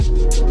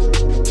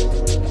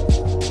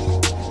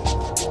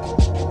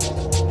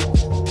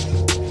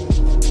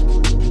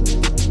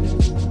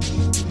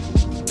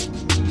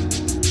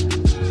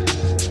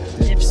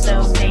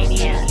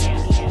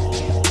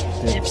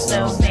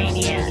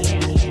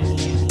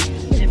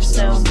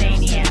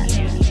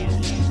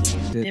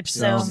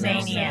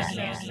Dipsomania.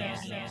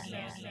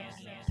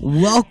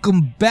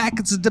 Welcome back.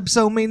 It's the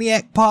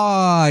Dipsomaniac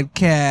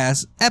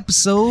Podcast,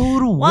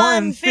 episode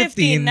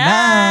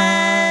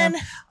 159.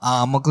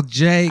 I'm Uncle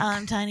Jake.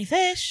 I'm Tiny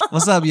Fish.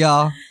 What's up,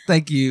 y'all?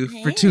 Thank you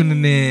for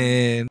tuning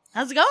in.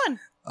 How's it going?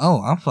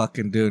 Oh, I'm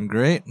fucking doing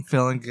great. I'm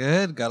feeling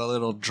good. Got a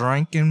little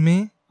drink in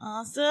me.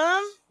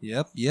 Awesome.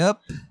 Yep.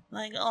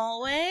 Like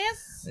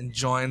always.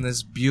 Enjoying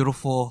this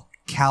beautiful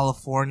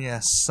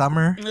California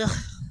summer. Ugh,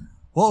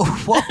 Whoa.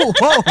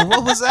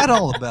 What was that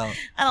all about?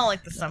 I don't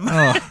like the summer.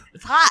 Oh.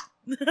 It's hot.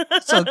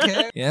 It's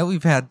okay. Yeah,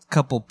 we've had a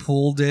couple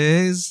pool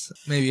days,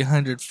 maybe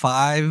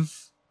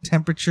 105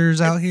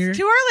 temperatures out here.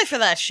 Too early for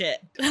that shit.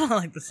 I don't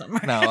like the summer.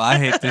 No, I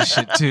hate this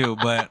shit too,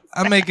 but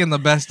I'm making the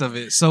best of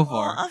it so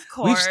far. Well, of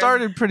course. We've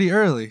started pretty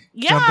early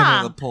jumping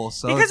into the pool.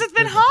 So because it's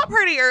been hot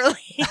pretty early.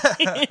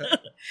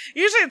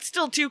 Usually it's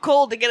still too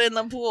cold to get in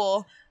the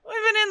pool.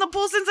 We've been in the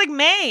pool since like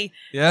May.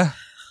 Yeah.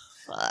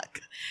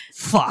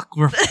 Fuck,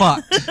 We're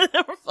fucked.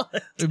 We're fucked.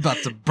 We're about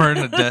to burn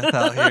to death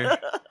out here.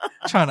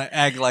 Trying to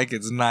act like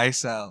it's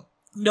nice out.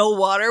 No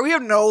water. We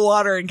have no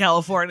water in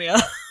California.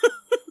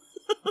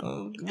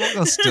 We'll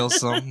go steal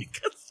some.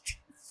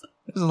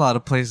 There's a lot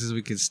of places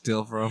we could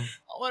steal from.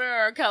 What are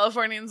our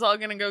Californians all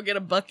gonna go get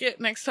a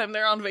bucket next time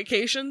they're on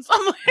vacations?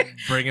 I'm like,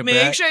 Bring it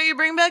make back. sure you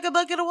bring back a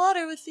bucket of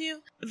water with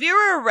you. If you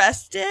were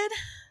arrested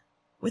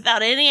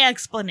without any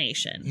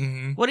explanation,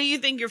 Mm-hmm. what do you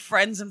think your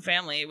friends and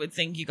family would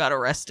think you got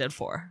arrested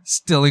for?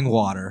 Stealing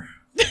water.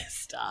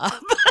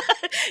 Stop.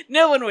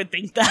 No one would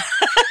think that.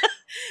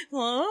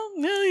 Well,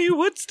 no, you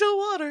would steal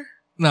water.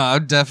 No,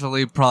 I'm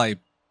definitely probably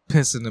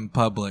pissing in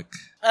public.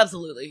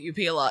 Absolutely. You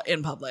pee a lot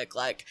in public.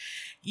 Like,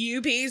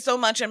 you pee so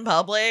much in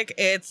public,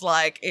 it's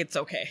like, it's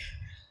okay.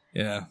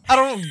 Yeah. I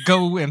don't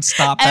go and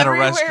stop at a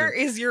Everywhere restaurant.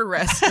 is your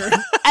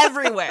restroom.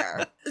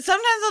 Everywhere.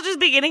 Sometimes I'll just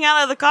be getting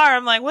out of the car.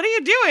 I'm like, what are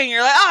you doing?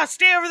 You're like, oh,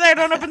 stay over there.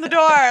 Don't open the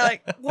door.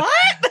 Like, what?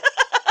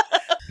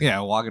 Yeah,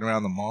 walking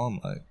around the mall, I'm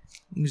like,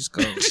 let me just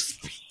go.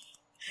 Just pee.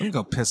 Let me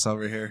go piss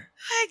over here.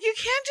 Like, you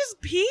can't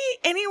just pee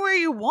anywhere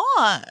you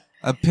want.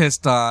 I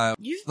pissed on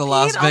You've the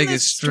Las peed on the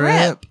Vegas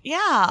Strip. Yeah.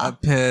 I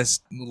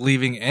pissed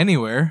leaving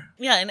anywhere.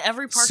 Yeah, in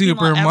every parking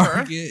lot ever.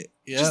 Supermarket.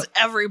 Yep. Just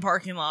every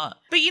parking lot.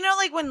 But you know,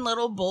 like when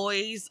little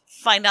boys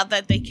find out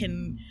that they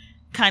can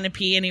kind of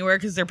pee anywhere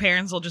because their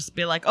parents will just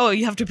be like, oh,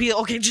 you have to pee.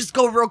 Okay, just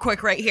go real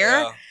quick right here.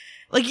 Yeah.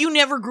 Like, you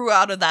never grew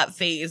out of that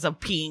phase of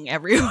peeing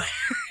everywhere.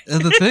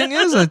 And the thing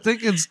is, I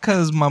think it's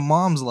because my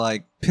mom's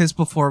like, piss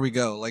before we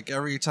go. Like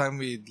every time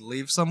we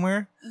leave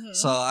somewhere. Mhm.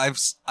 So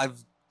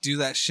I've do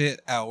that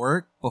shit at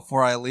work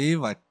before I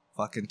leave. I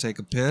fucking take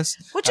a piss.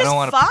 Which I is don't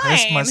want to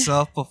piss fine.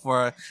 myself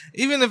before I,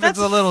 even if That's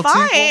it's a little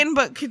fine, tinkle.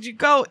 but could you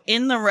go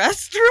in the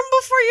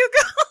restroom before you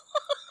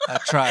go? I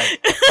try.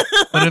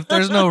 But if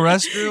there's no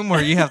restroom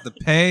or you have to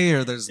pay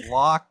or there's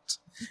locked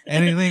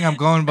anything, I'm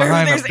going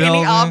behind or a there's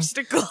building. any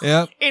obstacle.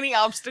 Yep. Any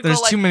obstacle.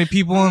 There's like, too many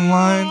people in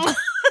line.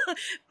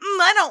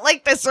 I don't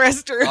like this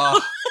restroom.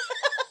 Oh.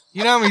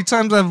 You know how many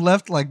times I've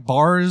left like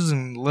bars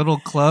and little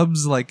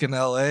clubs like in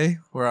LA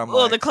where I'm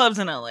Well, like, the club's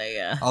in LA,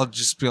 yeah. I'll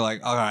just be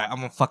like, all right, I'm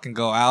gonna fucking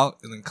go out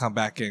and then come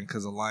back in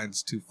because the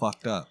line's too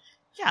fucked up.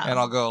 Yeah. And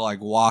I'll go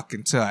like walk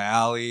into an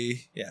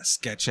alley,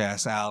 sketch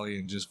ass alley,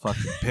 and just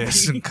fucking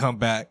piss and come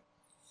back.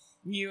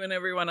 You and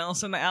everyone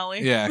else in the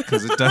alley. Yeah,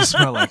 because it does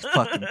smell like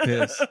fucking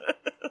piss.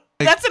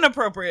 That's an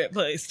appropriate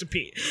place to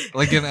pee.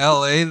 Like in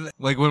LA,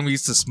 like when we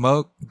used to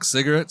smoke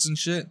cigarettes and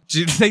shit,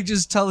 they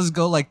just tell us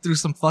go like through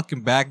some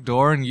fucking back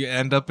door and you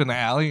end up in an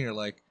alley and you're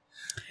like,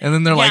 and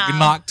then they're like Yeah.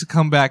 knocked to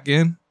come back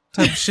in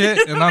type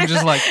shit. And I'm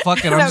just like,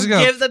 fuck it, I'm just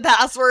gonna, give the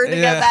password to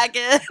Yeah. get back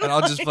in. and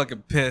I'll just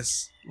fucking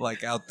piss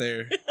like out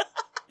there.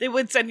 They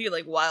would send you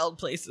like wild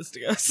places to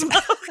go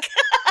smoke.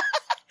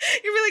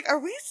 You'd be like, are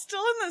we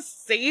still in the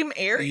same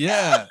area?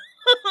 Yeah.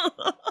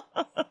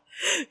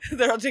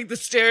 Then I'll take the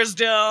stairs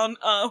down.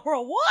 We're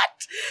all,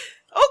 what?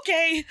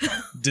 Okay.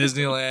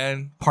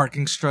 Disneyland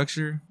parking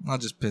structure. I'll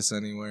just piss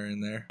anywhere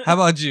in there. How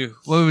about you?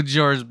 What would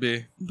yours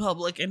be?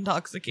 Public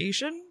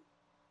intoxication?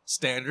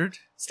 Standard.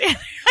 I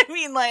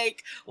mean,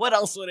 like, what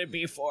else would it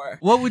be for?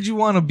 What would you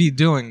want to be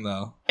doing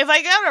though? If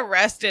I got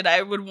arrested,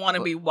 I would want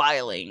to be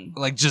wiling.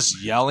 Like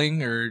just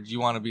yelling, or do you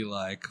want to be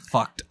like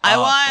fucked I up?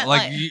 want,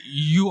 like like-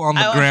 you on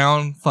the I want-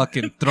 ground,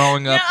 fucking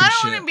throwing No, up I and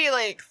don't shit. want to be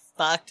like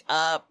fucked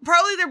up.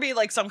 Probably there'd be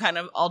like some kind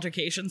of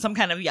altercation, some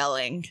kind of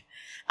yelling.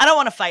 I don't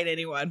want to fight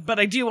anyone, but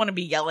I do want to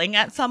be yelling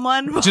at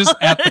someone. Just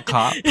at the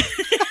cop.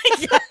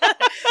 Yeah.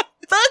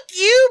 Fuck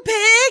you,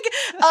 pig.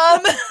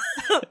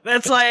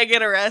 That's why I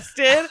get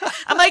arrested.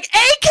 I'm like,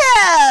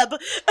 ACAB.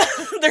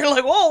 They're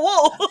like,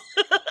 whoa.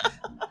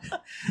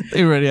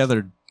 They already have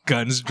their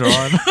guns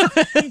drawn.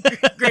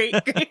 Great.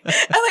 I'm like,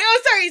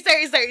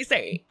 oh,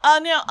 sorry.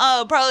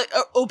 No, probably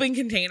open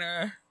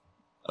container.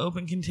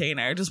 Open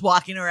container. Just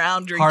walking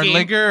around drinking. Hard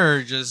liquor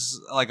or just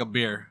like a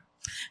beer?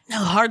 No,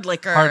 hard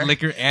liquor. Hard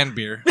liquor and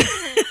beer.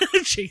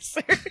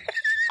 Chaser.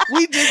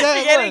 We did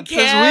that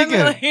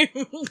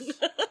Getting once this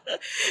weekend.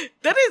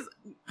 That is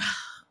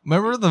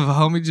Remember the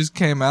homie just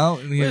came out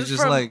and he was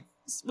just from like,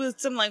 with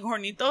some like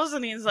hornitos,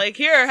 and he's like,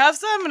 "Here, have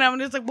some," and I'm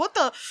just like, "What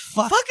the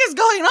Fuck. fuck is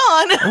going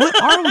on?"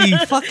 What are we,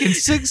 fucking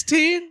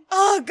 16?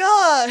 Oh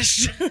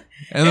gosh.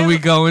 And then we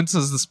go into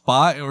the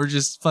spot and we're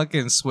just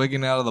fucking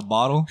swigging out of the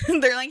bottle.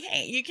 They're like,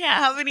 "Hey, you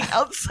can't have any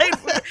outside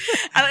food,"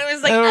 and I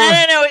was like, And "I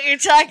don't know what you're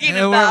talking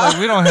And we're about." like,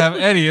 we don't have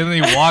any. And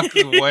then they walk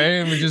away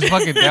and we just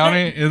fucking down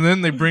it. And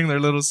then they bring their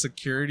little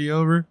security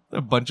over.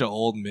 A bunch of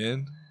old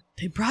men.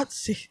 They brought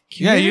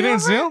security. Yeah, you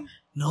didn't over? see them?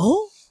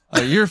 No.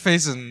 You're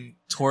facing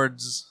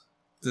towards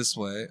this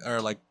way.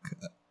 Or like,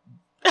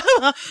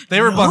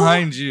 they were No?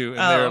 behind you. And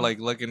they Oh. were like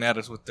looking at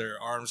us with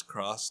their arms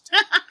crossed.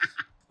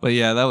 But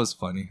yeah, that was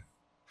funny.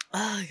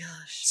 Oh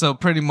gosh. So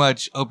pretty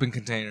much open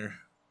container.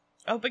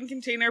 Open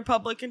container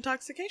public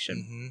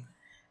intoxication. hmm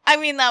I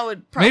mean, that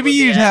would probably Maybe be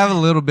you'd it. have a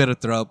little bit of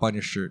throw up on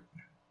your shirt.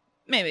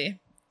 Maybe.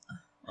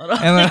 And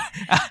then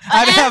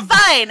I'd have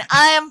fine.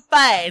 I am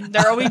fine.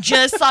 There, we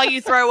just saw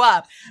you throw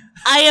up.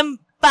 I am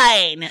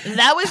fine.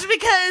 That was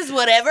because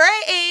whatever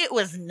I ate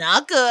was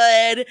not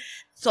good,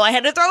 so I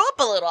had to throw up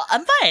a little.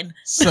 I'm fine.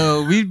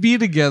 So we'd be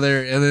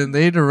together, and then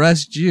they'd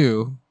arrest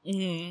you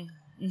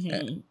Mm-hmm.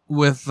 Mm-hmm.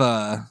 with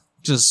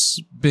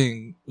just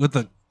being with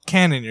a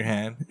can in your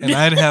hand, and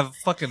I'd have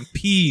fucking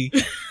pee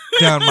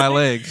down my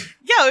leg.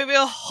 Yeah, it would be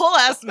a whole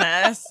ass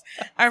mess.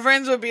 Our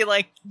friends would be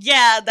like,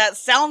 "Yeah, that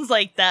sounds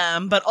like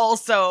them, but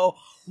also,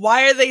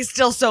 why are they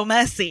still so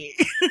messy?"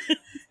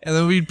 And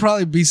then we'd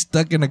probably be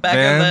stuck in a Back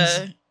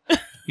van. of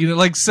You know,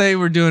 like say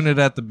we're doing it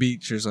at the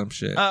beach or some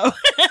shit. the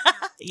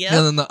yeah,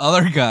 And then the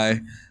other guy,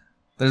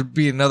 there'd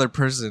be another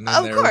person in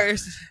of there.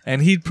 course.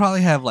 And he'd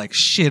probably have like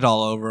shit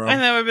all over him.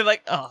 And then we'd be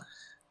like, "Oh,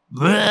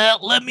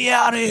 Let me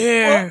out of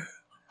here.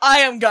 I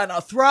am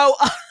gonna throw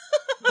up."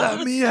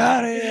 Let me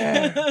out of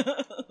here.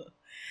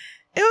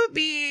 It would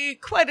be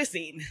quite a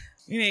scene.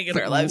 We need to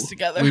get our lives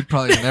together. We'd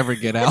probably never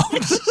get out.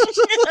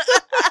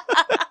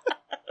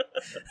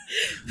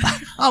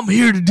 I'm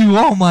here to do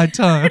all my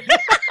time.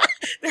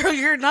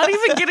 You're not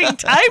even getting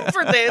time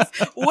for this.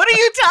 What are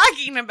you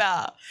talking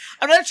about?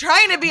 I'm not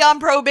trying to be on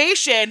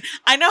probation.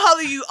 I know how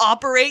you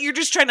operate. You're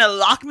just trying to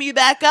lock me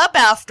back up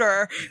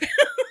after.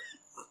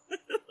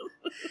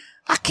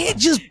 I can't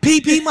just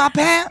pee my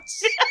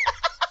pants.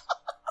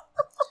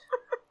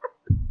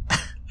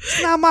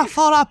 It's not my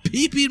fault I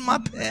pee-peed my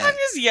I'm pants.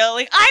 just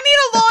yelling. I need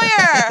a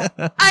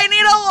lawyer. I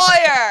need a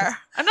lawyer.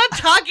 I'm not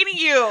talking to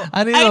you.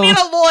 I need I a- need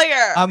a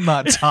lawyer. I'm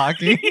not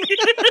talking.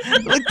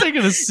 Like they're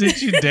gonna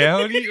sit you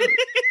down, you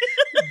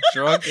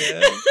drunk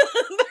ass.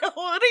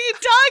 What are you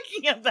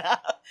talking about?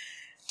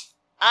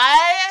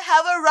 I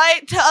have a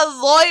right to a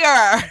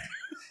lawyer.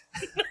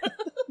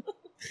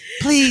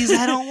 Please,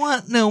 I don't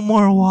want no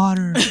more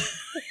water.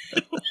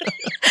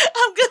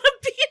 I'm gonna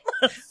pee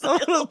I'm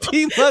gonna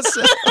pee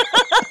myself.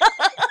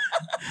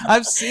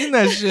 I've seen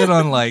that shit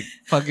on like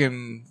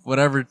fucking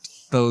whatever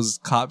those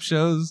cop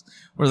shows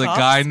where the Cops?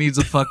 guy needs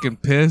a fucking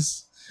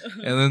piss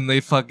and then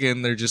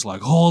they're just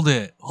like hold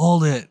it,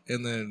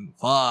 and then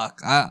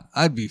fuck,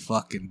 I'd be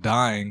fucking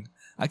dying.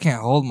 I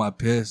can't hold my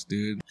piss,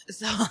 dude.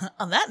 So,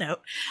 on that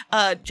note,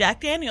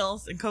 Jack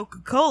Daniels and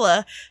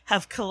Coca-Cola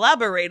have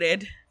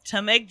collaborated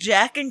to make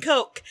Jack and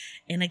Coke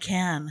in a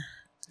can.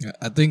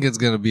 I think it's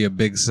gonna be a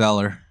big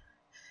seller.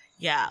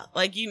 Yeah,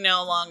 like you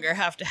no longer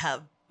have to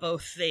have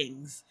both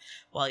things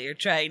while you're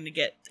trying to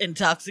get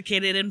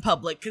intoxicated in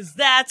public, because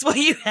that's what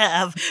you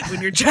have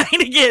when you're trying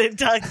to get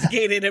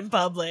intoxicated in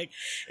public.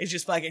 It's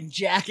just fucking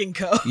Jack and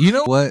Coke. You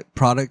know what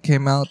product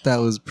came out that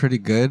was pretty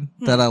good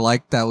that I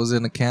liked that was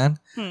in a can?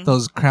 Hmm.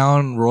 Those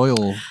Crown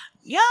Royal,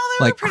 Yeah,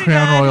 they were like pretty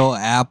Crown good. Royal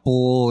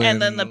apple,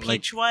 And then the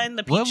like, peach one,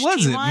 the peach what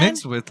was tea it one.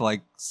 mixed with?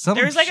 Like some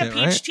There was like shit, a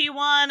peach right? tea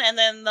one, and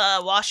then the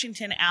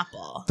Washington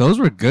apple. Those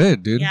were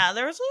good, dude. Yeah,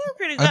 they were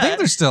pretty good. I think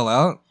they're still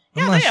out.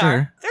 Yeah, I'm not they sure.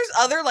 are. There's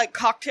other like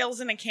cocktails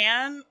in a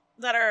can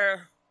that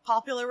are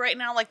popular right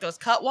now, like those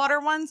Cutwater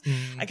ones.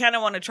 I kind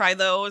of want to try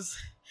those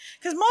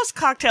because most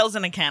cocktails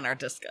in a can are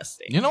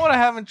disgusting. You know what I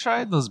haven't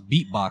tried? Those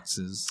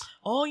beatboxes.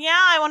 Oh yeah,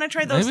 I want to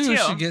try those Maybe too. we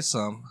should get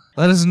some.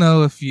 Let us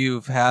know if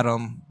you've had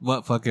them,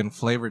 what fucking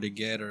flavor to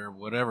get or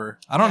whatever.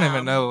 I don't Yeah.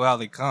 even know how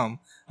they come.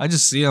 I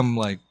just see them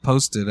like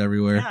posted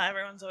everywhere. Yeah,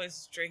 everyone's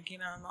always drinking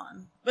them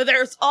on. But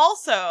there's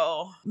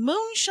also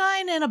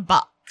moonshine in a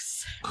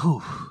box.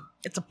 Ooh.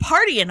 It's a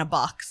party in a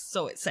box,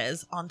 so it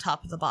says on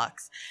top of the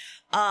box.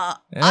 I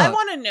Yeah.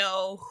 want to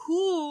know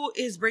who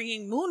is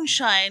bringing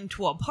moonshine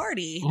to a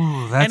party.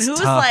 Ooh, that's and who's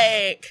tough.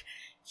 like,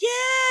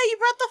 yeah, you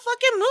brought the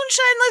fucking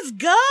moonshine, let's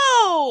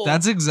go.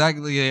 That's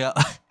exactly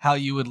how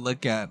you would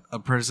look at a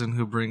person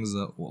who brings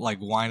like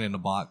wine in a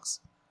box.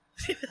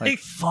 Like,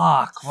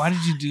 fuck, why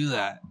did you do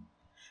that?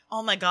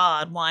 Oh my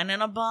god, wine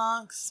in a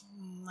box?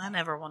 I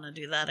never want to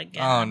do that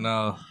again. Oh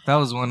no, that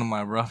was one of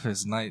my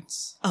roughest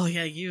nights. Oh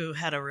yeah, you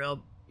had a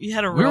real We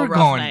rough were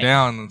going night.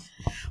 down.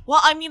 Well,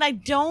 I mean, I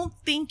don't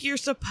think you're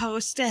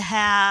supposed to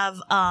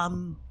have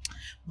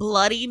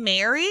Bloody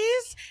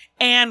Marys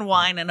and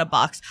wine in a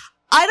box.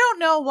 I don't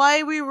know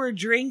why we were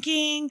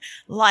drinking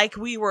like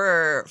we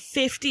were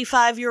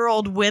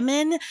 55-year-old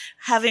women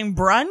having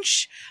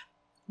brunch.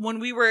 when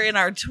we were in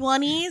our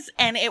 20s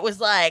and it was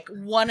like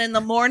 1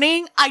 a.m.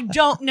 I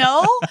don't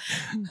know,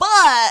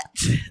 but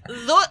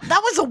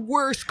that was a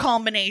worse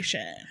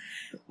combination.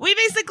 We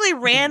basically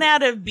ran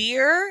out of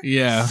beer.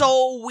 Yeah.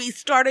 So we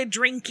started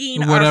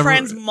drinking Whatever. our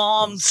friend's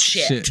mom's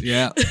shit.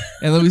 Yeah.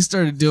 And then we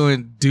started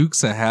doing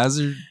Dukes of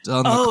Hazzard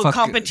on the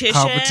fucking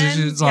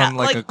competitions on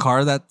like a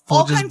car that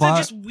all just kinds bought. of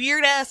just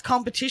weird ass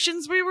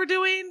competitions we were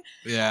doing.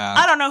 Yeah.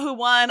 I don't know who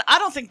won. I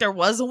don't think there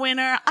was a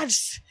winner.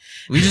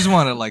 We just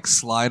want to like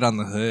slide on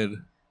the hood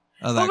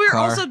of that But we were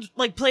car. also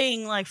like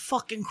playing like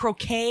fucking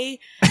croquet,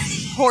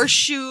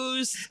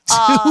 horseshoes.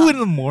 2 in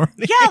the morning.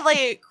 Yeah,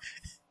 like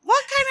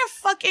what kind of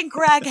fucking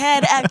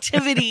crackhead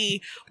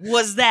activity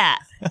was that?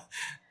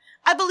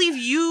 I believe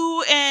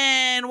you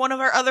and one of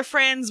our other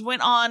friends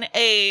went on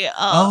a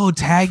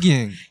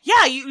tagging.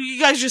 Yeah, you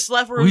guys just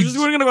left. We're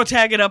gonna go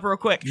tag it up real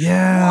quick.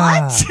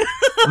 Yeah. What?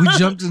 We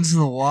jumped into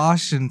the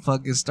wash and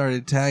fucking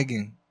started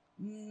tagging.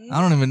 I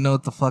don't even know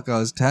what the fuck I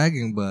was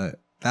tagging, but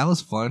that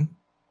was fun.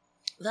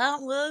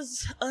 That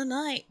was a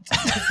night.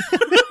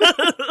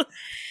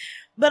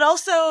 But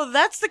also,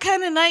 that's the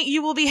kind of night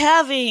you will be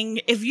having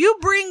if you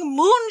bring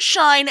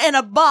moonshine in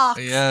a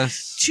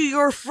box to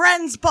your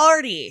friend's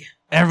party.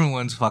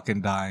 Everyone's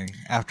fucking dying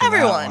after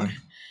that one.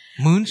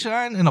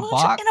 Moonshine in a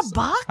box? In a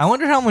box? I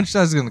wonder how much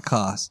that's going to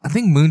cost. I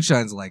think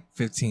moonshine's like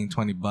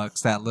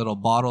 $15-$20, that little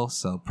bottle,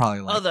 so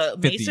probably like the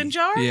 50. mason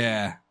jar?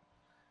 Yeah.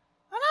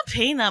 I'm not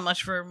paying that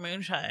much for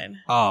moonshine.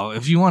 Oh,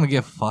 if you want to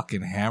get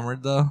fucking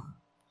hammered, though,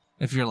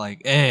 if you're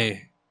like,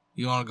 hey,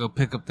 you want to go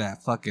pick up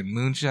that fucking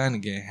moonshine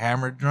and get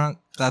hammered drunk,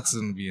 that's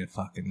going to be a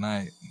fucking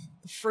night.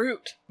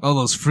 Fruit. Oh,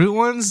 those fruit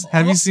ones?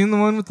 Have you seen the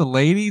one with the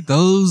lady?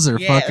 Those are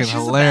fucking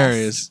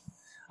hilarious.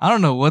 I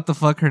don't know what the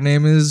fuck her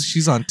name is.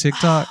 She's on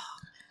TikTok.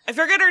 I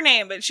forget her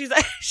name, but she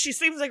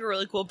seems like a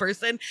really cool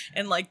person,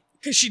 and like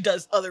because she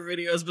does other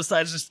videos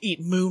besides just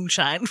eat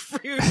moonshine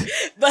fruit.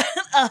 But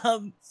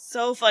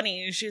so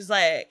funny. She's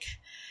like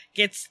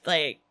gets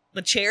like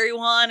the cherry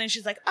one, and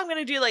she's like, I'm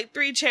gonna do like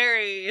 3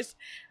 cherries,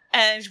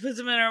 and she puts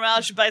them in her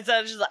mouth. She bites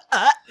out, and she's like,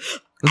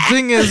 The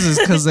thing is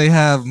because they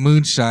have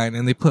moonshine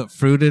and they put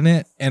fruit in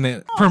it and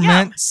it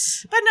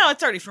ferments. Yeah. But no,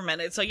 it's already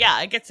fermented, so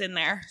yeah, it gets in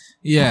there.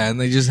 Yeah, and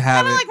they just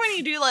have Kinda it like when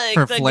you do like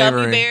for the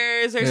flavoring. gummy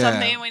bears or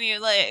something, when you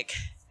like.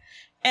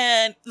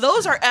 And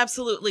those are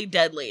absolutely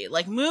deadly.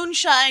 Like,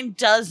 moonshine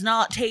does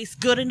not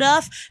taste good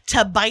enough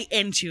to bite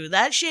into.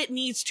 That shit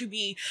needs to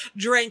be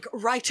drank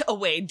right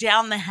away,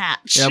 down the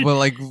hatch. Yeah, but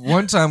like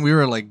one time we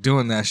were like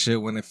doing that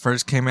shit when it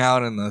first came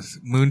out and the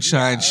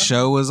moonshine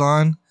show was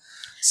on.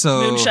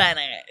 So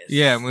Moonshiners.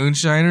 Yeah,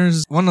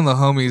 moonshiners. One of the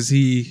homies,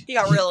 he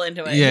got real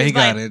into it. Yeah, he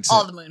got into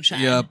all the moonshine.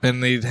 Yep,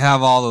 and they'd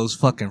have all those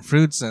fucking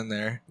fruits in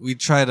there. We'd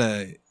try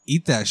to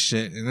eat that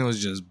shit and it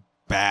was just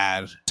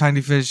bad.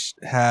 Tiny Fish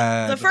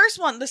had the first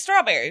one, the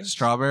strawberries.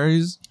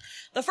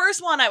 The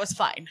first one, I was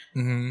fine.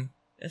 Mm-hmm.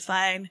 It was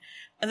fine.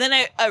 And then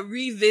I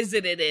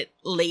revisited it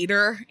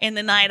later in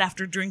the night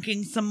after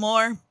drinking some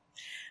more.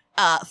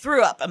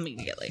 Threw up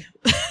immediately.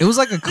 It was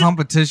like a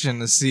competition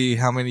to see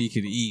how many you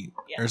could eat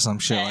or some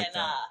shit like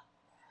that.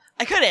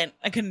 I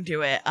couldn't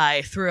do it.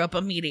 I threw up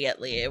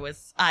immediately. It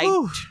was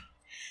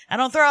I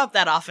don't throw up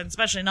that often,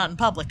 especially not in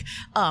public.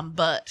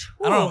 But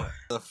I don't know.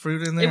 The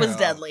fruit in there, it was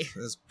deadly.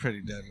 It's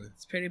pretty deadly.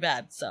 It's pretty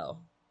bad. So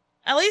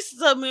at least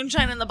the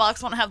moonshine in the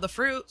box won't have the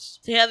fruits.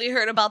 So have you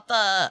heard about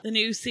the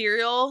new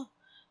cereal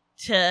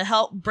to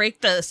help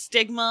break the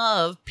stigma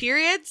of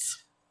periods?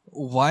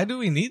 Why do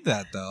we need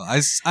that though?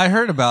 I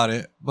heard about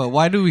it, but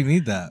why do we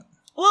need that?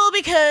 Well,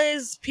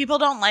 because people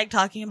don't like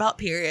talking about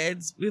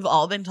periods. We've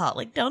all been taught,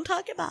 like, don't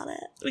talk about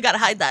it. We gotta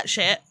hide that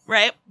shit,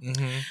 right?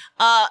 Mm-hmm. And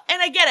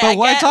I get it. But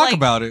why talk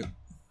about it?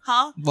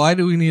 Huh? Why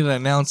do we need to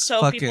announce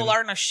so people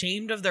aren't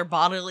ashamed of their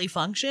bodily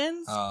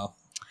functions? Oh.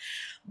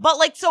 But,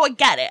 like, so I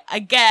get it. I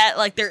get,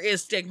 like, there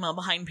is stigma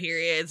behind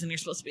periods, and you're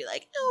supposed to be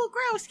like, oh,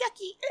 gross,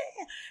 yucky,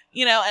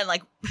 you know, and,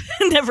 like,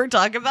 never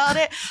talk about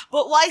it.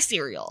 But why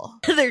cereal?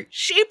 They're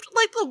shaped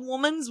like the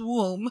woman's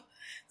womb.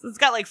 So it's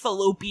got like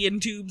fallopian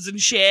tubes and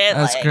shit.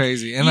 That's like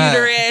crazy. And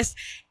uterus.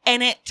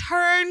 And it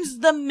turns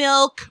the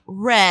milk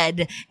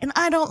red. And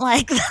I don't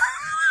like that.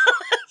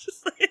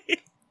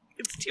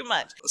 It's too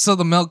much. So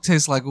the milk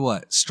tastes like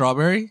what?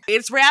 Strawberry?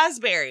 It's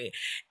raspberry.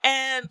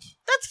 And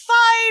that's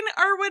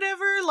fine or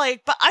whatever.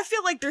 Like, but I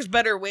feel like there's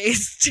better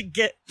ways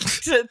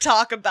to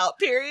talk about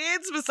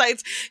periods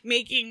besides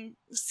making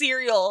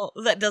cereal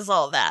that does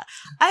all that.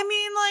 I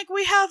mean, like,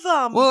 we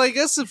have well, I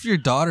guess if your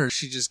daughter,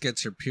 she just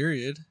gets her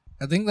period.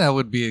 I think that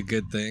would be a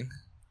good thing.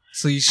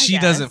 So she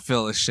doesn't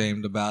feel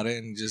ashamed about it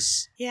and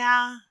just...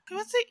 Yeah.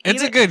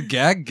 It's a good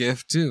gag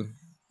gift, too.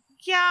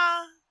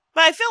 Yeah.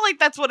 But I feel like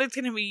that's what it's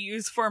going to be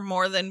used for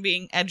more than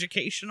being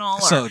educational.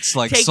 So it's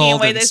like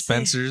sold in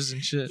Spencer's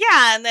and shit?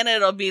 Yeah, and then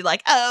it'll be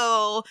like,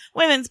 oh,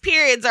 women's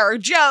periods are a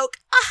joke.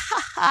 Ah,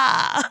 ha,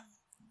 ha.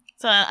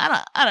 So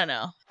I don't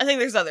know. I think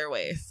there's other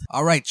ways.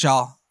 All right,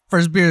 y'all.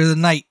 First beer of the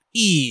night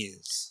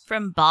is...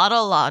 From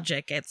Bottle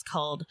Logic. It's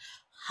called...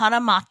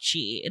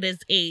 Hanamachi. It is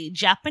a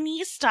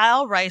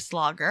Japanese-style rice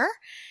lager.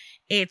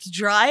 It's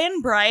dry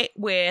and bright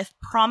with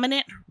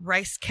prominent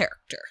rice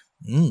character.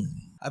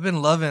 I've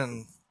been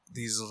loving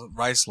these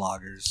rice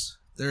lagers.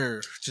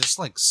 They're just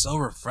like so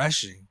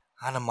refreshing.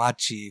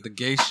 Hanamachi, the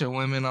geisha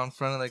women on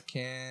front of the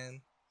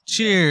can.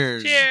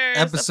 Cheers. Cheers.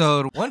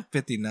 Episode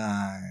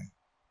 159.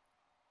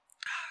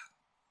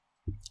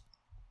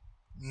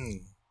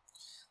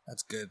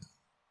 That's good.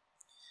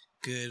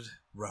 Good,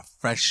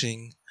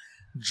 refreshing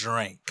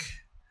drink.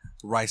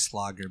 Rice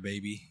lager,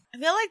 baby. I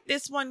feel like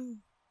this one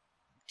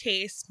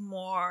tastes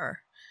more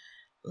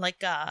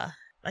like a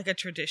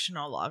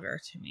traditional lager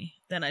to me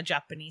than a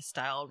Japanese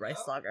style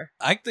rice lager.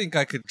 I think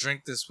I could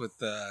drink this with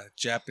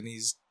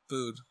Japanese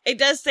food. It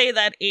does say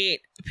that it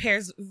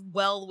pairs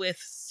well with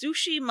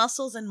sushi,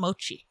 mussels, and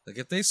mochi. Like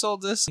if they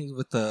sold this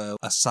with the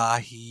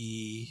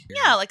Asahi,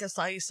 Yeah, like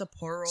Asahi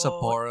Sapporo.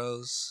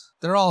 Sapporos,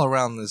 they're all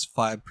around this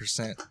 5%.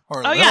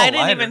 Or Oh yeah, I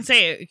didn't even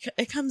say it.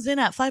 It comes in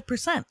at 5%.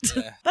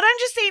 Yeah. But I'm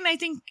just saying, I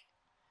think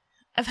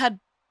I've had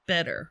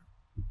better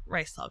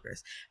rice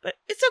lagers. But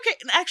it's okay.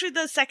 Actually,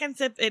 the second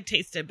sip, it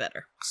tasted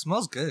better.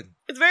 Smells good.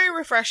 It's very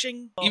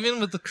refreshing. Even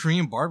with the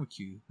Korean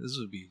barbecue, this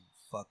would be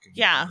fucking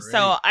Yeah, great.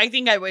 so I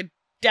think I would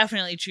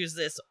definitely choose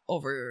this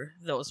over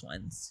those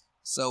ones.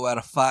 So out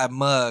of 5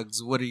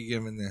 mugs, what are you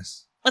giving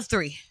this? A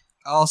 3.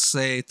 I'll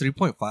say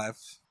 3.5.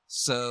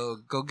 So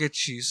go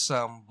get you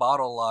some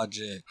Bottle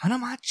Logic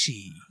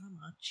Hanamachi.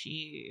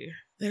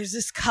 There's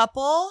this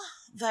couple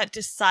that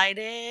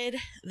decided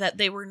that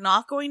they were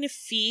not going to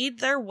feed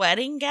their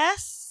wedding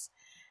guests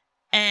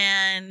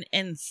and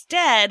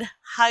instead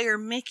hire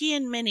Mickey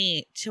and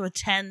Minnie to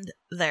attend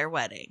their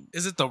wedding.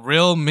 Is it the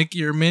real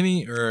Mickey or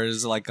Minnie, or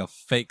is it like a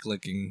fake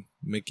looking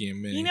Mickey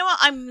and Minnie? You know what?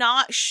 I'm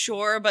not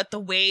sure, but the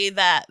way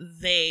that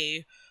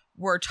they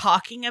were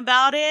talking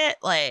about it,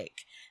 like,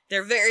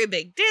 they're very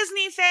big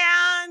Disney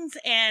fans,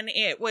 and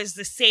it was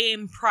the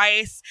same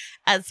price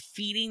as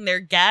feeding their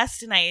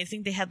guests, and I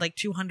think they had like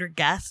 200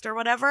 guests or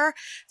whatever.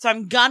 So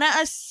I'm gonna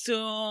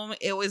assume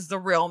it was the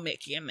real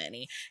Mickey and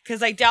Minnie,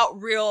 because I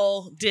doubt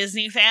real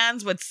Disney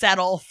fans would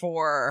settle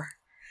for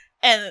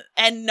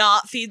and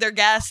not feed their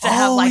guests to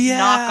have like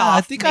knockoff.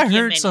 I think Mickey I and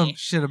heard Minnie. some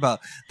shit about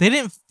they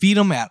didn't feed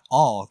them at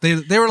all. They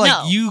were like,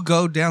 No. you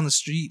go down the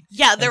street.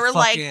 Yeah, they and were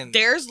fucking- like,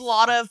 there's a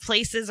lot of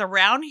places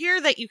around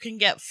here that you can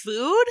get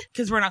food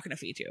because we're not going to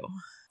feed you.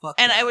 Fuck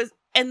And that.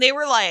 and they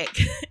were like,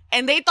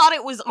 and they thought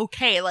it was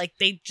okay. Like,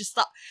 they just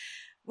thought,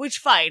 which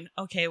fine.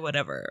 Okay,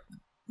 whatever.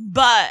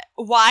 But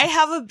why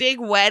have a big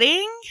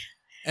wedding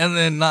and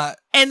then not.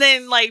 and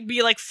then like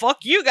be like, fuck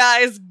you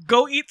guys,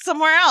 go eat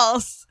somewhere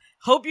else.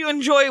 Hope you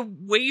enjoy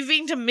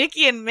waving to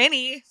Mickey and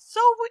Minnie. So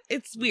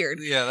it's weird.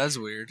 Yeah, that's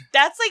weird.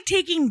 That's like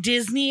taking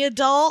Disney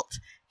adult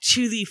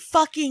to the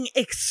fucking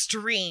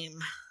extreme.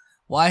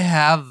 Why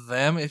have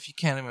them if you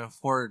can't even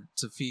afford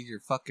to feed your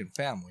fucking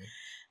family?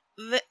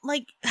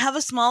 Like, have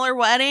a smaller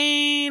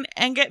wedding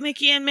and get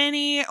Mickey and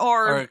Minnie,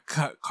 Or or a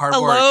cardboard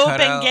elope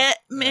cutout. and get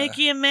Yeah.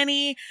 Mickey and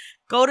Minnie.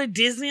 Go to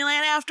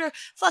Disneyland after.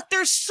 Fuck,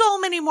 there's so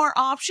many more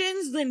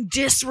options than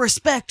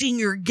disrespecting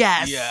your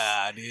guests.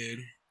 Yeah, dude.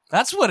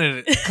 That's what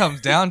it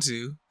comes down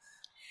to.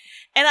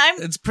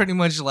 And It's pretty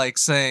much like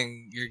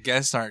saying your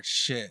guests aren't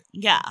shit.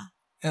 yeah.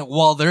 And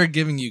while they're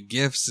giving you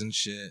gifts and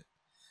shit.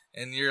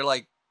 And you're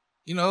like,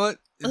 you know what?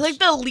 Like,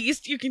 the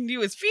least you can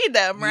do is feed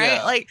them, right?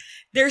 Yeah. Like,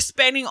 they're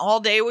spending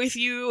all day with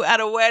you at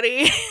a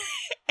wedding.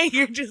 And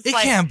you're just It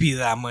like, can't be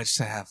that much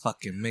to have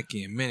fucking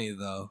Mickey and Minnie,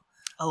 though.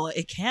 oh,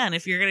 it can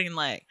if you're getting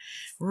like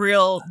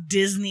real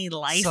Disney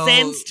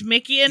licensed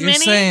Mickey and You're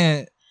Minnie.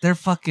 saying they're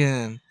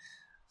fucking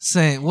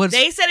saying what's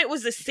They said it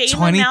was the same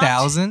amount.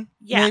 20,000?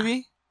 Yeah.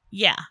 Maybe.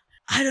 Yeah.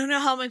 I don't know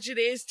how much it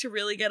is to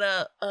really get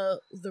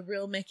the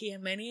real Mickey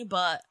and Minnie,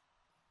 but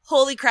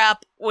holy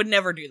crap, would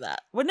never do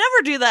that. Would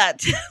never do that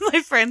to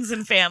my friends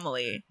and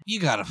family. You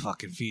gotta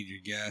fucking feed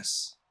your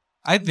guests.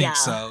 I think Yeah.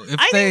 so. If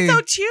I they, think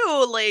so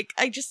too. Like,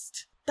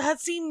 that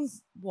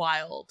seems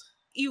wild.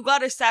 You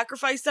gotta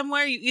sacrifice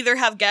somewhere. You either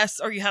have guests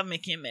or you have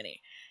Mickey and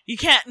Minnie. You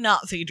can't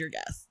not feed your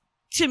guests.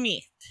 To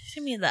me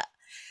that.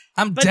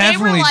 I'm But they were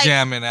definitely like-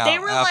 jamming out They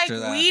were like, after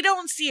that. we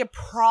don't see a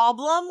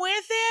problem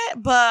with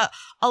it, but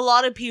a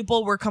lot of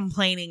people were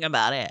complaining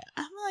about it.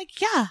 I'm like,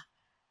 yeah,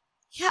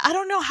 I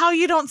don't know how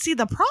you don't see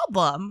the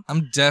problem.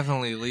 I'm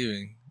definitely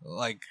leaving.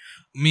 Like,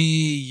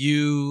 me,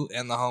 you,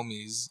 and the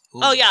homies.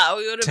 Oh, yeah,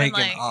 we would have been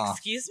Taken like, off.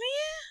 excuse me?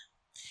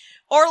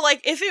 Or,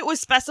 like, if it was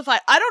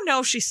specified, I don't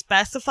know if she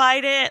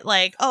specified it,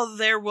 like, oh,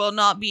 there will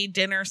not be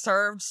dinner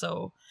served,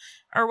 so,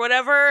 or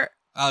whatever.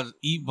 I'll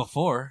eat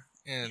before,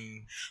 and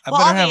I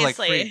Well, better have, like,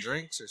 obviously. free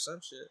drinks or some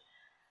shit.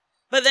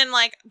 But then,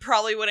 like,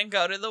 probably wouldn't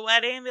go to the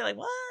wedding and be like,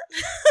 what?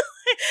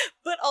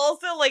 But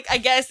also, like, I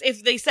guess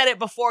if they said it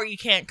before, you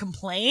can't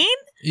complain.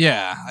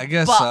 Yeah, I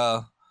guess But-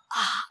 so.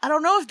 I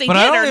don't know if they But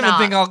did I don't or even not.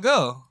 think I'll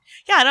go.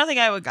 Yeah, I don't think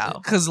I would go.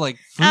 Because, like,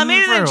 food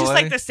Maybe for then a just like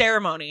wedding- the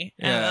ceremony.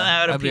 And then Yeah, I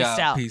would have I'd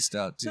be pieced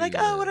out. too. Be like,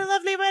 yeah. oh, what a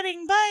lovely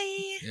wedding.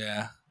 Bye.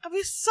 Yeah. I'd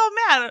be so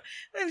mad.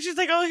 And she's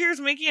like, oh, here's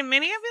Mickey and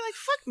Minnie. I'd be like,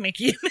 fuck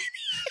Mickey and Minnie.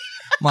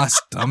 My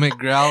stomach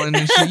growling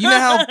and shit. You know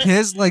how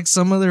pissed, like,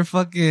 some of their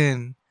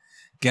fucking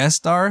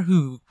guests are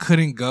who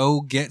couldn't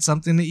go get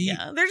something to eat.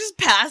 Yeah, they're just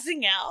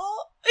passing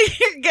out.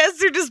 Your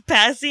guests are just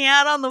passing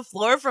out on the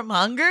floor from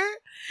hunger.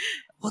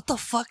 What the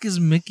fuck is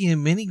Mickey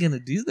and Minnie gonna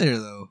do there,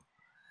 though?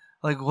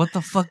 Like, what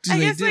the fuck do I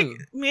they guess, do? like,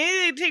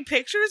 maybe they take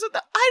pictures with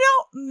them. I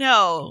don't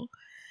know.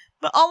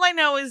 But all I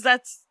know is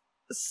that's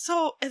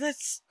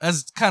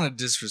kind of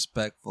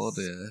disrespectful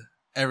to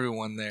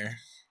everyone there.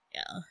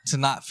 Yeah. To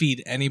not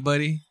feed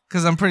anybody.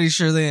 Because I'm pretty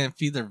sure they didn't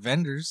feed their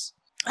vendors.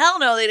 I don't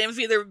know. They didn't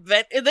feed their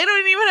they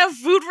don't even have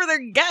food for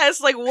their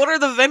guests. Like, what are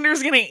the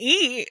vendors gonna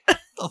eat?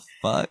 The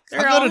fuck?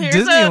 They're I go to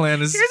Disneyland.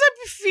 Here's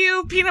a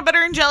few peanut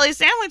butter and jelly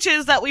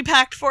sandwiches that we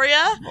packed for you.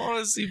 I want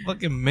to see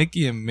fucking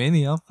Mickey and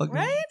Minnie.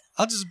 Right?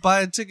 I'll just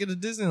buy a ticket to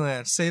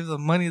Disneyland. Save the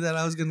money that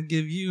I was gonna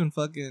give you and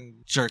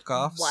fucking jerk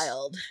off.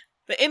 Wild.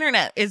 The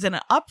internet is in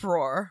an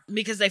uproar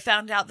because they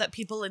found out that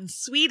people in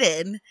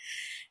Sweden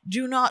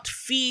do not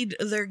feed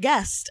their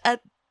guests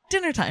at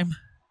dinner time.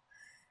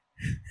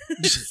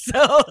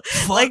 So,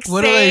 Fuck, like,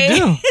 what do they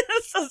do?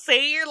 So,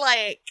 say your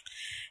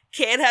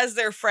kid has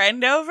their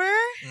friend over,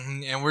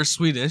 and we're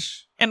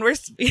Swedish, and we're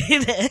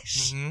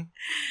Swedish. Mm-hmm.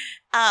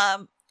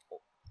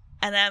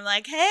 And I'm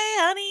like, hey,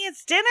 honey,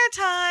 it's dinner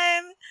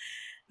time.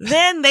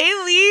 Then they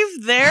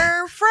leave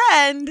their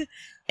friend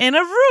in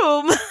a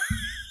room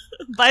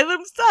by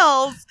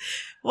themselves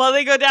while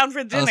they go down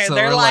for dinner. So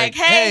they're like,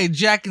 hey,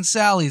 Jack and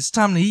Sally, it's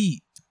time to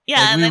eat. Yeah,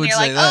 Like, and then we you're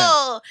would like, say that.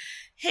 oh,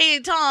 hey,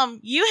 Tom,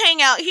 you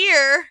hang out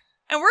here,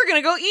 and we're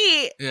going to go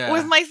eat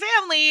with my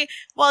family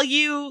while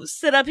you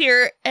sit up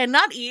here and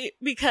not eat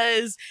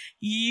because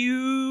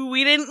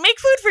we didn't make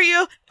food for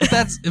you.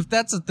 If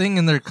that's a thing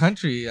in their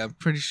country, I'm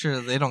pretty sure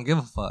they don't give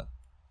a fuck.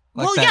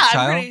 Like, well,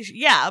 that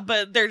yeah, child?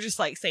 but they're just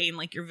like saying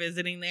like you're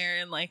visiting there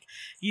and like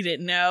you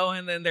didn't know,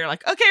 and then they're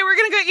like, okay, we're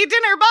gonna go eat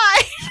dinner,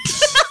 bye.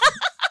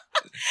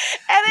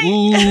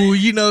 Ooh,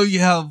 you know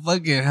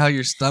how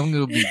your stomach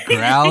will be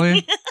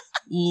growling.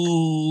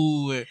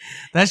 Ooh,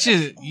 that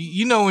shit.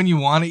 You know when you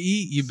want to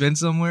eat, you've been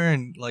somewhere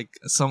and like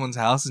someone's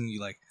house and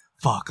you like,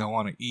 fuck, I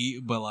want to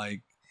eat, but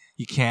like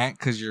you can't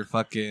because your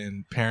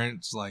fucking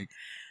parents like.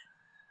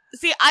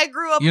 See, I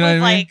grew up You know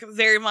with what I mean? like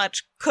very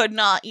much could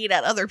not eat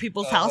at other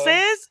people's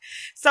houses,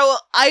 so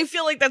I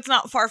feel like that's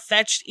not far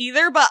fetched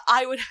either. But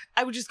I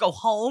would just go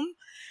home,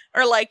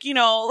 or like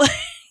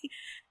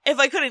if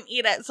I couldn't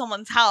eat at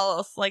someone's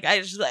house, like I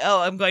just like, oh,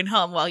 I'm going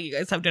home while you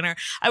guys have dinner.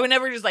 I would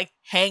never just like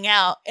hang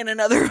out in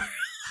another room.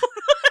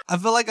 I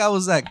feel like I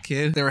was that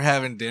kid. They were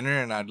having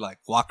dinner and I'd like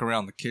walk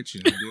around the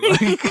kitchen and be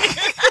like,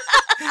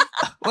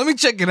 let me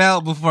check it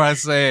out before I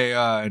say,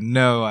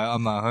 no,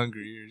 I'm not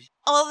hungry.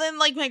 Well, then,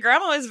 like, my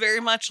grandma was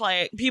very much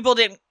like, people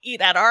didn't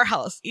eat at our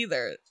house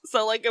either.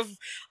 So, like, if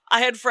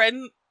I had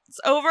friends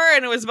over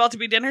and it was about to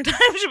be dinner time,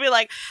 she'd be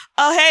like,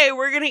 oh, hey,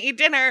 we're going to eat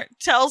dinner.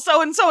 Tell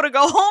so-and-so to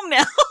go home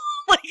now.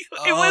 Like,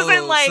 it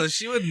wasn't like... So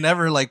she would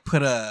never, like,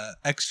 put a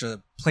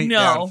extra plate No.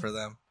 down for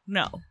them.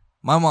 No.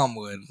 My mom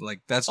would.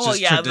 Like, that's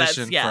just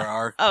tradition for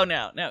our... Oh,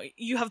 no.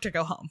 You have to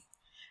go home.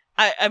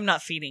 I'm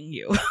not feeding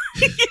you.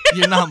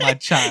 You're not my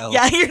child.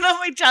 Yeah, you're not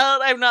my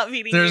child. I'm not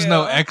feeding you. There's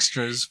no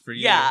extras for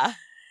you. Yeah.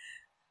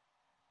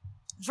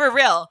 For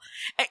real.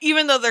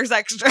 Even though there's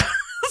extras.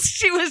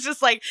 She was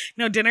just like,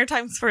 no, dinner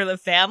time's for the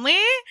family.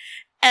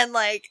 And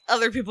like,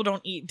 other people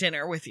don't eat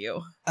dinner with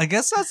you. I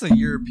guess that's a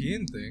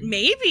European thing.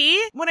 Maybe.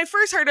 When I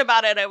first heard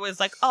about it, I was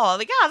like, oh,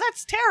 like, yeah,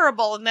 that's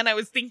terrible. And then I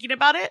was thinking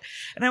about it.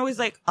 And I was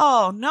like,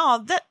 oh,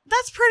 no,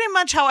 that's pretty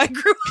much how I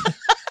grew up.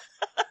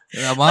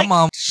 Yeah, my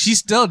mom, she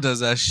still does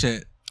that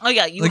shit. Oh,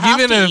 yeah, you like, have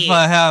even to if eat.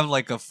 I have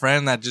like a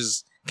friend that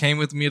just came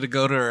with me to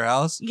go to her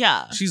house,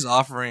 Yeah. she's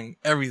offering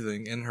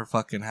everything in her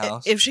fucking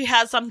house. If she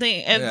has something,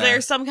 if Yeah.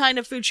 there's some kind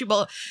of food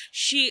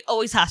she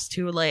always has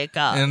to, like,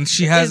 and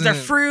she has there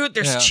fruit,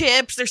 there's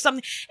chips, there's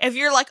something. If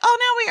you're like, oh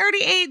no, we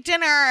already ate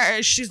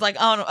dinner, she's like,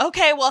 oh no,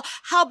 okay, well,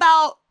 how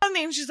about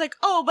something? And she's like,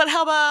 oh, but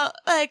how about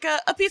like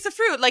a piece of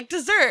fruit, like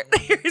dessert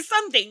or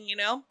something, you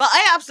know? But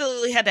I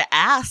absolutely had to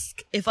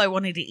ask if I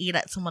wanted to eat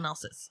at someone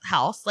else's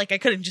house. Like, I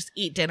couldn't just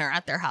eat dinner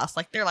at their house.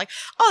 Like, they're like,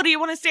 oh, do you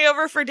want to stay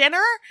over for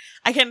dinner?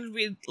 I can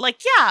be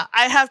like, yeah.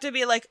 I have to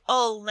be like,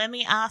 oh, let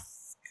me ask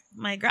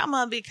my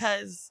grandma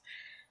because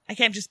I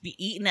can't just be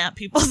eating at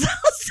people's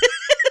houses.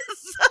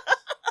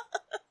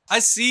 I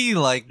see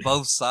like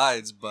both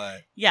sides,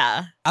 but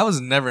Yeah. I was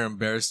never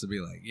embarrassed to be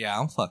like, yeah,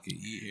 I'm fucking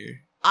eat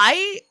here.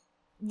 I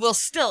will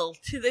still,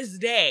 to this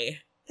day,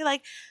 be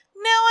like,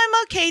 no,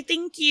 I'm okay,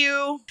 thank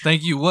you.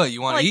 Thank you what?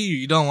 You want Like- to eat or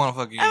you don't want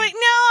to fucking I'm eat? like, no,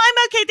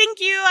 I'm okay, thank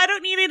you. I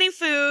don't need any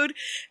food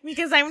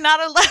because I'm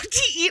not allowed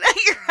to eat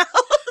at your house.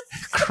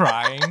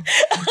 Crying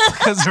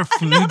because her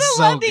I'm not food's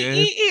so allowed to good.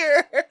 eat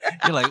here.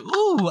 You're like,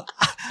 ooh,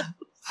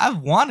 I've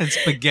wanted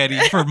spaghetti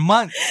for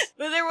months.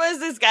 But there was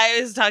this guy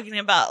who was talking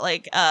about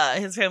like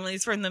his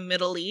family's from the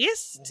Middle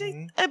East,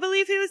 Mhm. I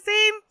believe he was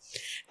saying.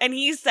 And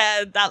he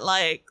said that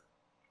like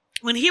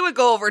when he would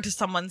go over to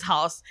someone's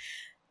house,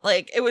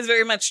 Like, it was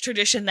very much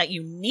tradition that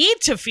you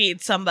need to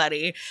feed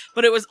somebody,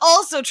 but it was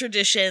also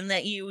tradition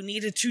that you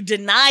needed to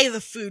deny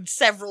the food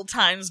several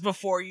times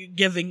before you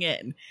giving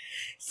in.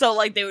 So,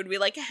 like, they would be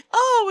like,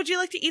 oh, would you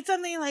like to eat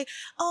something? Like,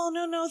 oh,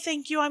 no,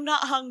 thank you, I'm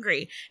not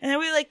hungry. And then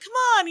we'd be like, come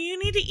on, you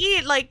need to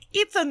eat, like,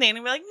 eat something. And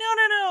we're like,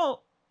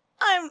 no,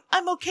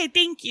 I'm okay,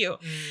 thank you.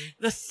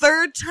 The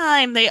third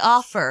time they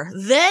offer,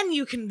 then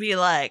you can be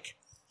like,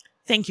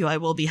 thank you, I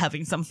will be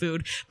having some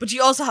food. But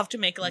you also have to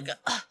make like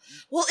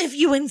well, if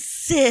you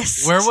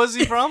insist. Where was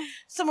he from?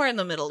 Somewhere in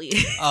the Middle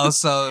East. Oh,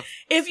 so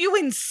if you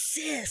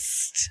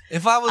insist,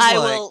 if I was I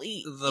like will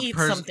eat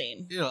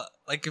something. You know,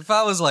 like if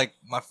I was like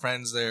my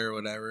friend's there or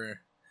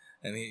whatever,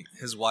 and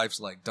his wife's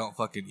like, don't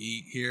fucking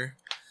eat here,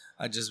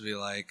 I'd just be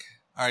like,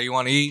 all right, you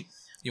want to eat?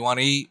 You want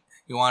to eat?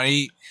 You want to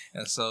eat?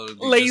 And so it'd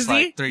be lazy. just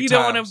like 3 you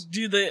times. don't want to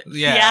do the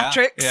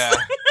theatrics. Yeah.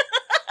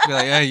 Be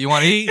like, hey, you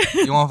want to eat?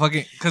 You want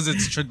fucking? Because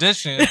it's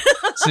tradition,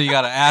 so you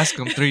gotta ask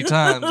them 3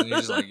 times, and you're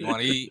just like, you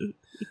want to eat?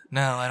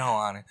 No, I don't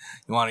want it.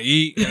 You want to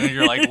eat? And then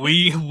you're like,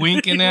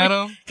 winking at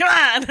him. Come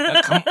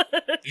on.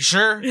 You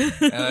sure? And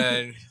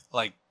then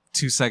like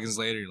 2 seconds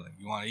later, you're like,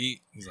 you want to eat?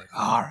 He's like,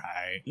 all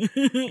right.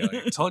 You're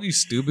like, I told you,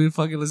 stupid.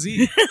 Fucking let's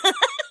eat.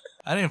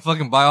 I didn't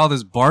fucking buy all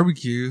this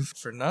barbecue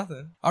for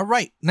nothing. All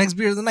right, next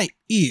beer of the night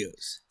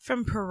is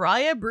from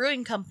Pariah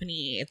Brewing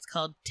Company. It's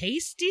called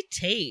Tasty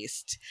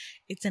Taste.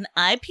 It's an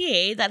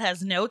IPA that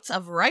has notes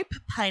of ripe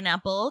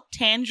pineapple,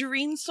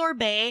 tangerine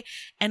sorbet,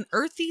 and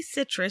earthy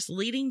citrus,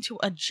 leading to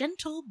a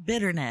gentle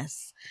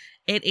bitterness.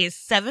 It is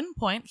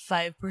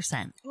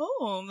 7.5%.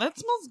 Oh, that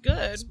smells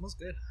good. Smells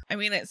good. I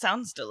mean, it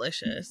sounds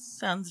delicious.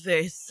 Sounds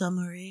very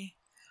summery.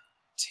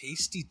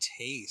 Tasty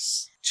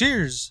Taste.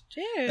 Cheers.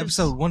 Cheers.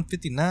 Episode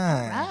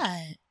 159.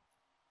 Right.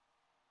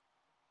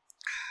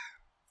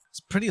 It's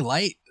pretty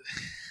light.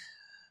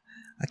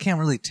 I can't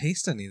really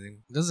taste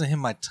anything. It doesn't hit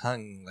my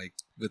tongue like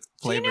with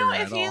flavor Do you know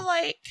at if all. you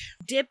like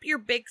dip your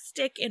big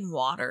stick in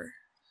water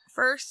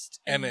first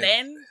and And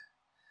then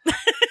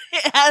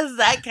it has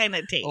that kind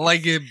of taste?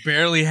 Like it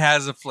barely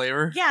has a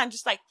flavor. Yeah,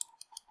 just like,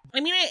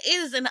 I mean, it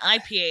is an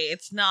IPA.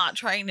 It's not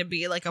trying to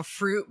be like a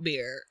fruit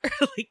beer.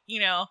 Like, you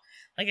know,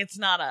 like it's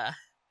not a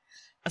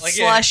Like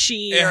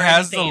slushy. It or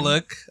has anything. the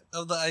look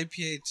of the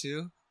IPA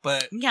too,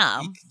 but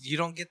Yeah. you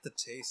don't get the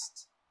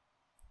taste.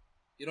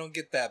 You don't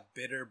get that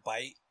bitter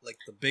bite, like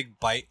the big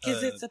bite.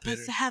 Because it's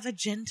supposed to have a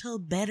gentle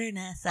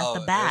bitterness at the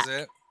Is back.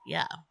 it?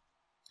 Yeah.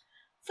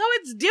 So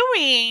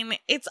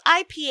it's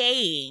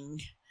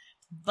IPAing,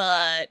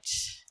 but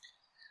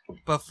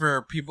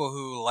for people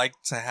who like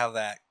to have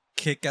that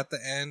kick at the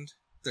end,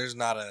 there's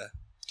not a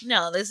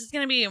no, this is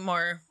going to be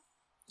more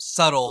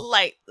subtle.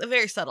 light,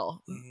 very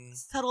subtle, Mhm.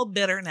 subtle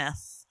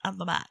bitterness at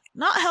the back.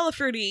 Not hella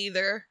fruity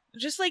either.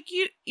 Just like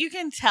you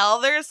can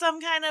tell there's some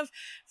kind of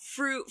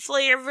fruit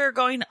flavor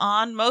going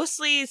on,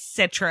 mostly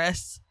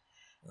citrus.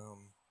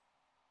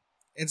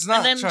 It's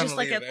not then trying just to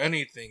like leave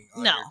anything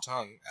on No. your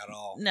tongue at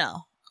all.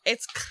 No,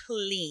 it's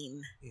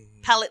clean.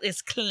 Mhm. Palate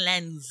is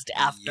cleansed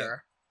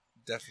after.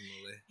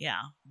 Definitely.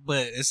 Yeah.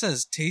 But it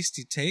says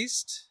tasty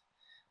taste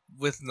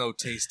with no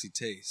tasty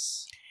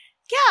taste.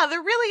 Yeah,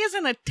 there really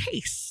isn't a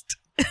taste.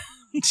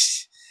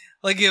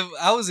 Like if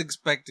I was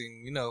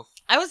expecting,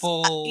 I was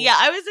full.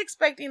 I was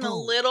expecting a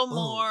Boom, little boom.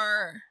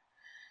 more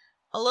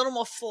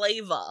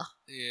flavor.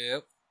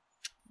 Yep.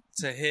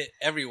 To hit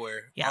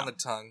everywhere Yeah. on the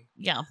tongue.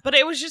 Yeah, but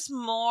it was just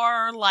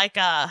more like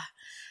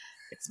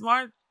it's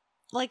more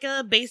like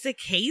a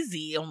basic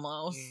hazy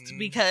almost, Mhm.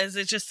 because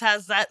it just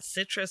has that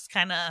citrus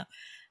kind of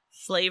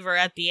flavor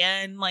at the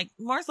end, like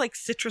more like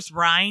citrus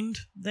rind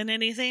than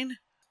anything.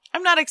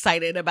 I'm not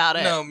excited about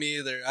it. No, me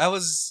either.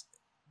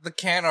 The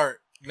can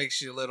art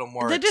makes you a little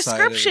more The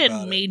excited description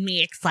about it. made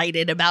me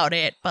excited about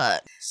it,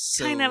 but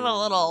So, kind of a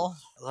little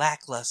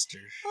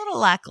lackluster.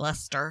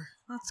 lackluster.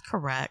 That's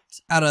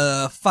correct. Out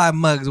of 5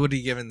 mugs, what are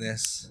you giving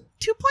this?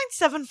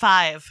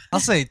 2.75. I'll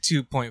say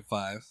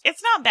 2.5.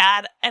 It's not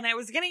bad, and I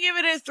was gonna give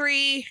it a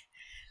 3,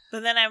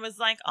 but then I was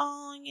like,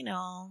 oh,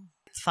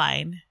 it's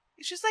fine.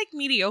 It's just like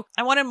mediocre.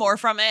 I wanted more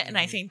from it, and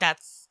I think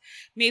that's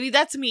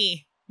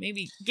me.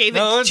 Maybe gave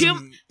it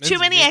too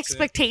many mixed.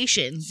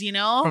 expectations,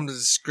 From the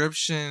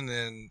description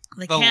and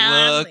The the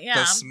can, look, yeah.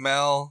 the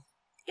smell.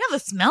 Yeah, the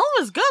smell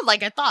was good.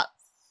 Like I thought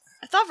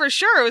for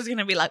sure it was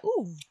gonna be like,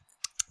 ooh.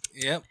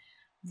 Yep.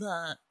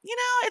 But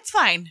it's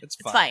fine. It's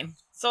It's fine. fine.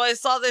 So I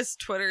saw this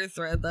Twitter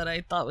thread that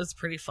I thought was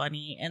pretty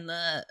funny, and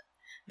the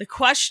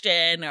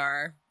question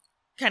or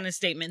kind of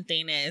statement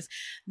thing is,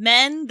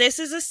 men, this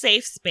is a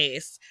safe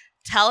space.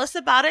 Tell us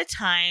about a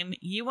time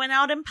you went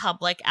out in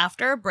public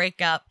after a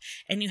breakup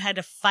and you had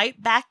to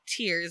fight back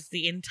tears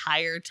the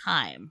entire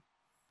time.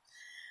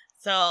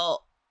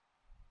 So,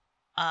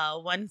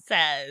 one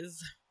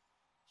says,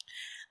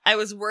 I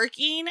was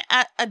working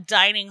at a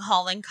dining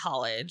hall in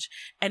college,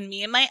 and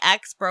me and my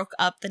ex broke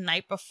up the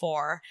night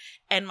before,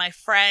 and my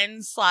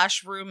friends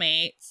 /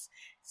 roommates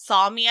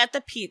saw me at the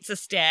pizza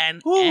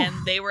stand, Ooh.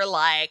 and they were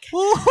like,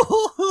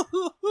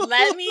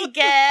 let me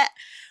get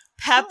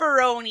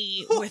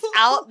pepperoni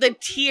without the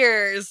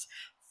tears,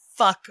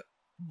 fuck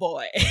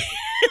boy.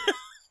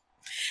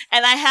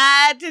 And I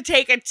had to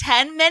take a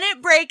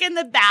 10-minute break in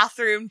the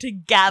bathroom to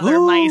gather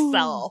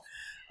myself.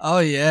 Oh,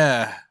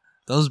 yeah.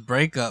 Those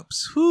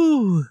breakups.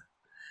 Whew.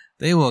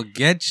 They will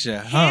get you,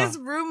 huh? His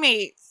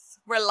roommates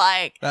were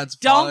like, That's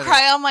don't funny.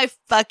 cry on my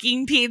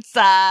fucking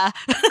pizza.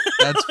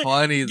 That's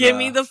funny, though. Give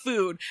me the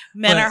food.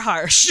 Men are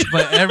harsh.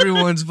 But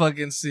everyone's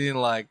fucking seeing,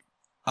 like,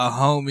 a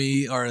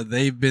homie or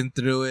they've been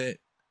through it.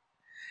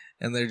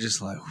 And they're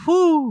just like,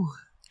 whoo.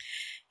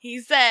 He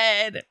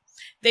said,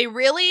 they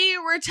really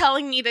were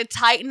telling me to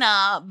tighten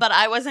up, but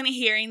I wasn't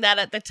hearing that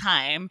at the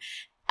time.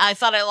 I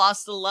thought I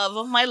lost the love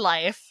of my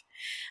life.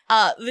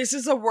 This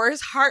is the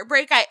worst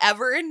heartbreak I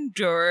ever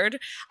endured.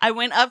 I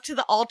went up to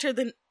the altar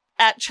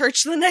at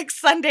church the next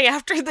Sunday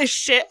after this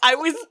shit. I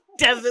was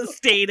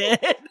devastated.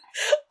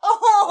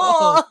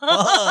 Oh,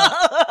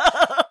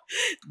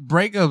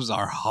 breakups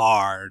are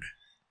hard.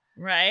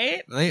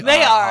 Right?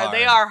 They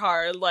are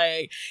hard.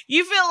 Like,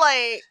 you feel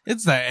like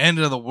it's the end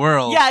of the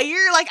world. yeah,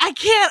 you're like, I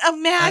can't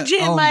imagine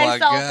Oh my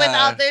myself God.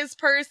 without this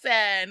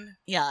person.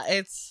 Yeah,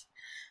 it's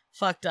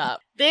fucked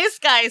up. This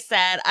guy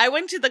said, I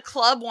went to the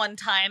club one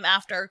time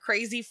after a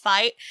crazy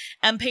fight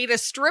and paid a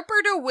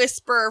stripper to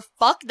whisper,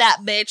 fuck that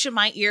bitch in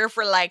my ear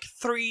for like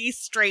 3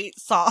 straight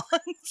songs.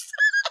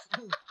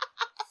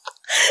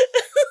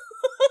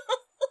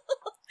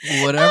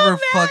 Whatever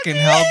fucking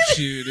helps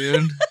you, dude.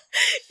 You're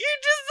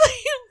just like,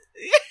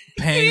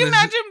 can you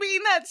imagine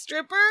being that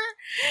stripper?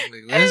 Like,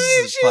 And this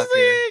then is she's fucking.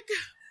 like,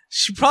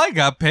 She probably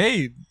got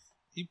paid.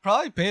 He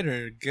probably paid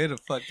her a good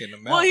fucking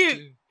amount. well,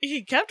 too.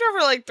 he kept her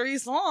for like 3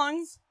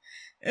 songs.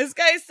 This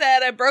guy said,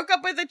 I broke up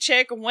with a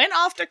chick, went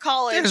off to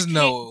college. There's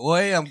no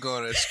way I'm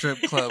going to a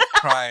strip club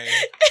crying.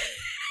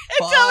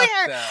 and telling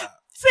her, that.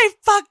 say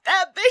fuck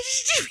that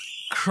bitch to me.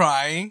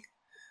 Crying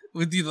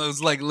with you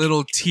those like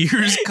little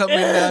tears coming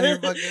down your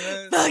fucking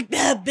head. Fuck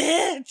that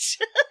bitch.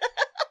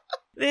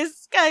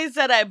 This guy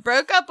said, I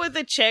broke up with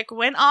a chick,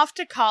 went off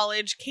to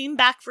college, came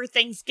back for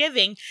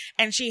Thanksgiving,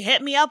 and she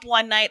hit me up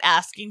one night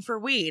asking for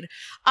weed.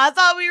 I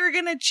thought we were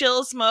gonna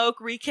chill, smoke,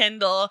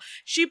 rekindle.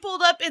 She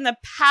pulled up in the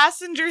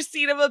passenger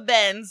seat of a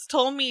Benz,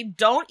 told me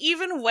don't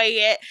even weigh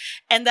it,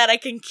 and that I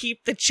can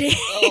keep the change.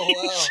 Oh,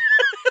 wow.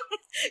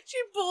 She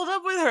pulled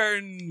up with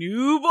her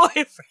new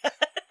boyfriend.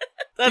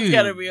 That's Dude.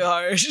 gotta be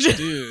harsh.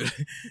 Dude.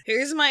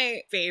 Here's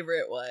my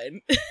favorite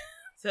one.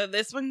 So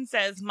this one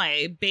says,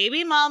 my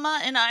baby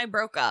mama and I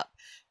broke up.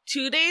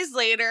 2 days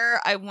later,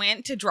 I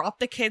went to drop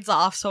the kids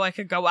off so I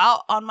could go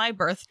out on my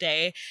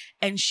birthday,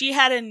 and she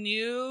had a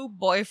new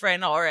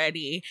boyfriend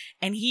already,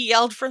 and he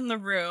yelled from the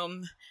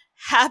room,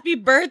 happy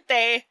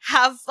birthday,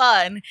 have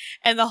fun.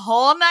 And the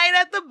whole night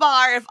at the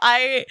bar, if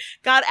I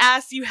got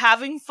asked, you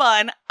having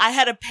fun, I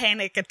had a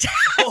panic attack.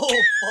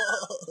 Oh,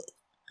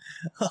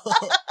 fuck.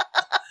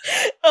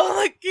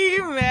 Oh, can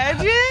you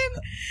imagine?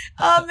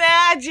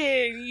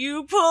 Imagine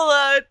you pull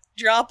up,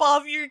 drop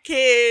off your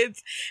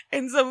kids,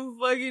 and some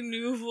fucking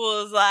new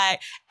fool is like,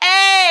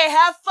 hey,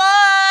 have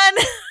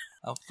fun.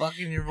 I'm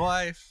fucking your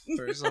wife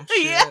or some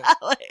shit. Yeah,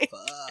 like,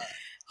 Fuck.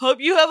 hope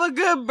you have a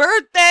good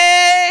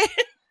birthday.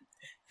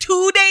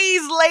 2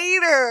 days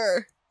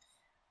later.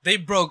 They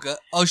broke up.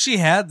 Oh, she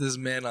had this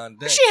man on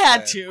deck. She had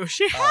man. to.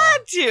 She had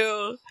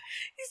to.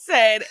 He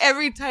said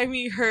every time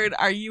he heard,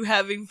 are you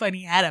having fun,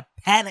 he had a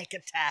panic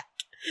attack.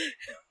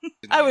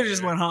 I would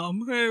just went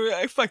home.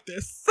 Like, fuck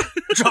this.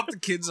 Drop the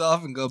kids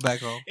off and go back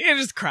home. You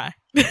just cry.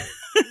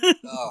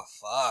 Oh,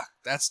 fuck.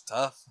 That's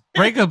tough.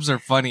 Breakups are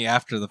funny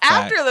after the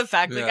fact. After the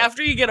fact, like Yeah.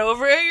 after you get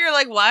over it, you're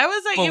like, why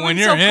was I But even when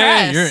so you're in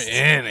pressed? it,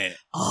 you're in it.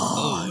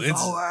 Oh,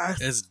 it's the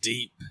worst. It's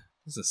deep.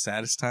 It's the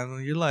saddest time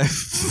of your life.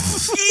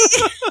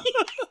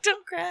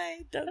 Don't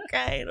cry. Don't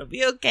cry. It'll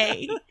be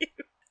okay.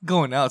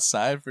 Going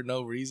outside for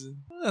no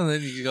reason. And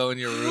then you go in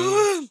your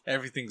room.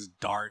 Everything's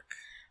dark.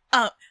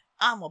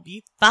 I'm gonna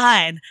be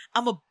fine.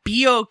 I'm gonna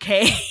be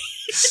okay.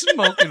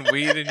 Smoking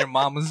weed in your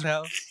mama's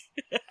house.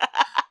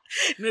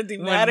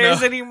 Nothing Well,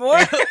 matters no. anymore.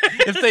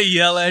 If they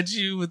yell at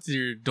you with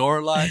your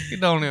door locked, it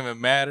don't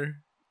even matter.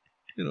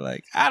 You're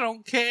like, I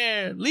don't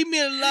care. Leave me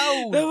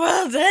alone. The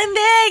world's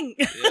ending.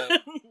 Yeah.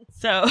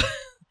 So,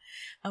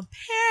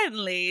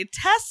 apparently,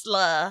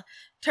 Tesla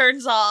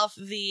turns off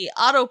the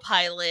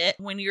autopilot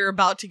when you're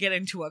about to get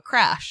into a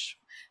crash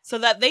so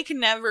that they can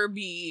never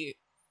be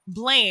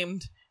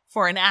blamed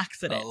for an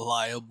accident.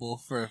 Liable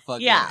for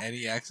fucking Yeah.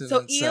 any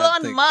accident. So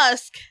Elon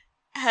Musk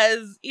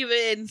has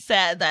even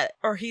said that,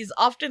 or he's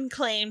often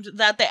claimed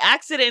that the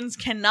accidents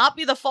cannot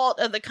be the fault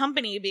of the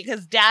company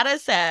because data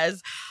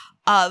says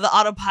the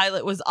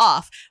autopilot was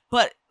off,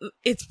 but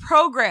it's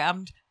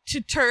programmed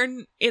to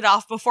turn it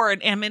off before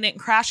an imminent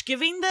crash,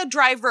 giving the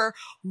driver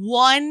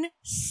 1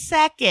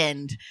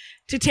 second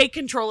to take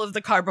control of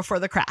the car before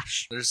the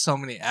crash. There's so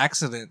many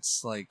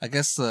accidents. Like, I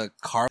guess the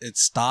car, it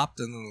stopped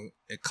and then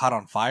it caught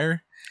on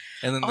fire.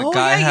 And then the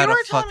guy had you a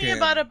were telling fucking... me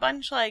about a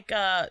bunch like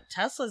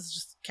Tesla's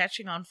just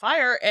catching on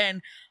fire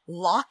and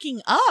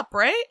locking up,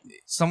 right?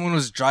 Someone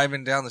was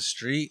driving down the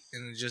street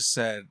and it just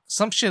said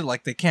some shit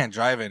like they can't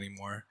drive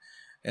anymore.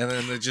 And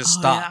then they just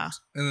stopped. Yeah.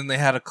 And then they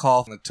had to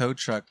call the tow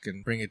truck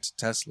and bring it to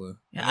Tesla.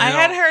 Yeah, I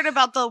had heard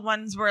about the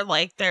ones where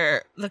like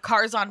the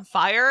car's on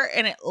fire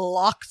and it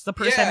locks the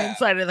person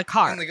inside of the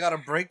car. And they gotta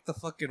break the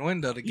fucking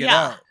window to get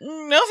out.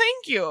 No,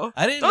 thank you.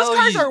 I didn't know those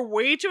cars are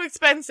way too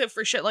expensive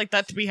for shit like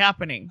that to be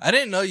happening. I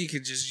didn't know you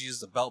could just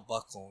use the belt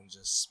buckle and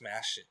just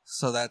smash it.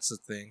 So that's the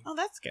thing. Oh,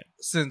 that's good.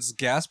 Since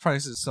gas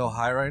price is so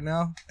high right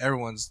now,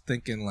 everyone's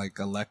thinking like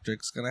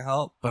electric's gonna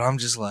help. But I'm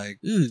just like,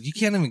 dude, you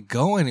can't even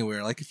go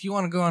anywhere. Like if you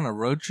want to go on a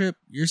road trip,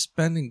 you're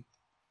spending,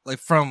 like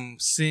from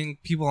seeing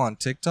people on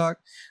TikTok,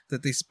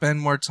 that they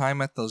spend more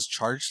time at those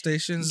charge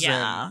stations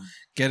than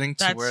getting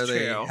to where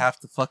they have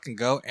to fucking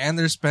go. And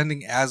they're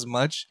spending as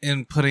much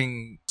in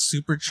putting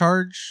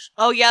supercharge.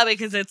 Oh, yeah,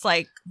 because it's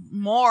like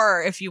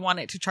more if you want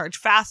it to charge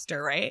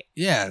faster, right?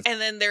 Yeah. And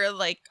then they're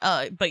like,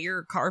 but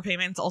your car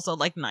payment's also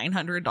like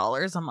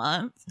 $900 a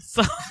month.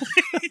 So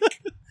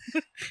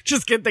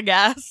just get the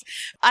gas.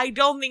 I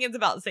don't think it's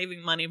about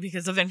saving money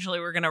because eventually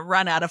we're going to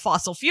run out of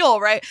fossil fuel,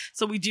 right?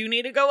 So we do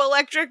need to go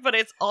electric, but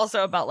it's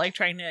also about like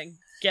trying to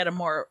get a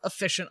more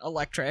efficient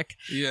electric.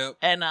 Yep.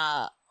 And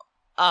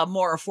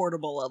more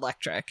affordable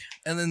electric.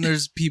 And then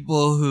there's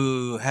people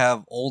who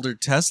have older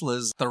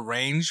Teslas, the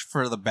range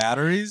for the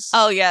batteries.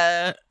 Oh,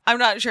 yeah. I'm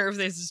not sure if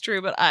this is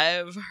true, but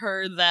I've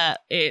heard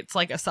that it's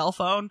like a cell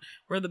phone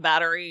where the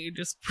battery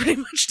just pretty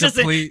much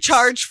doesn't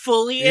charge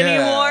fully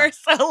anymore.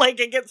 So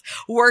like it gets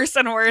worse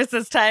and worse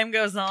as time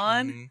goes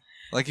on. Mm-hmm.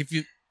 Like if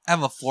you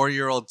have a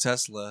 4-year-old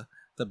Tesla,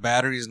 the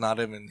battery's not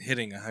even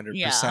hitting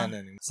 100%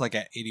 anymore. It's like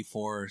at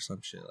 84 or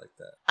some shit like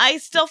that. I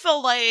still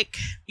feel like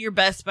your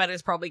best bet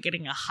is probably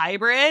getting a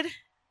hybrid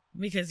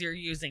because you're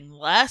using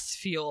less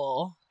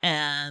fuel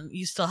and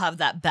you still have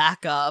that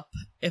backup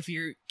if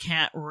you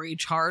can't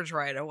recharge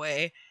right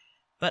away.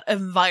 But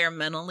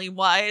environmentally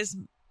wise,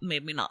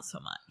 maybe not so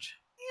much.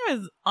 I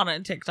was on a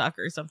TikTok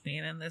or something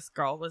and this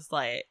girl was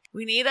like,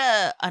 we need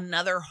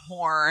another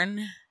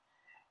horn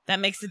that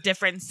makes a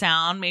different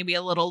sound, maybe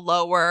a little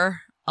lower,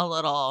 a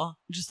little,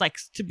 just like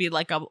to be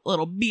like a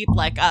little beep,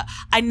 like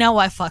I know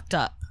I fucked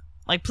up,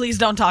 like please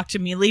don't talk to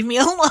me, leave me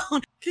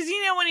alone. Because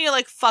you know when you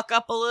like fuck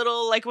up a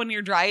little, like when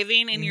you're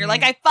driving and you're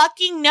like, I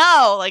fucking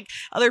know, like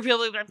other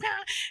people are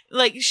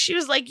like she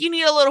was like, you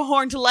need a little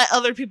horn to let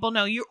other people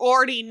know you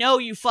already know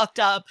you fucked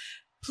up,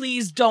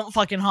 please don't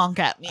fucking honk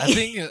at me. I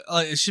think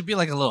it should be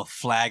like a little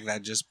flag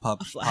that just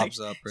pops up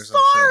or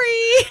something.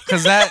 Sorry,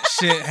 because that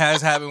shit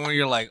has happened when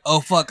you're like,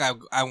 oh fuck,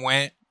 I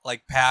went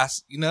like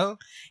past, you know?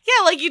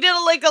 Yeah, like you did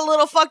like a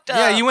little fucked up.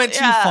 Yeah, you went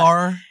too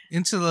far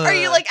into the... Or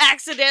you like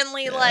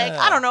accidentally like,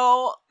 I don't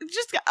know,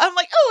 just, I'm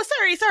like, oh,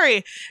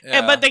 sorry.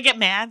 Yeah. But they get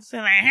mad. So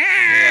like,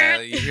 yeah,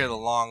 you hear the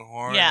long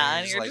horn. Yeah,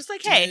 and you're just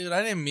like, hey. Dude,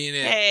 I didn't mean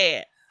it.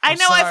 Hey, I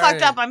know I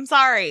fucked up, I'm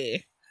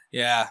sorry.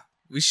 Yeah,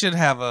 we should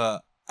have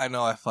a I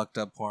know I fucked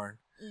up horn.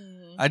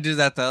 I did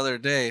that the other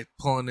day,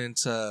 pulling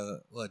into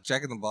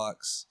Jack in the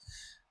Box.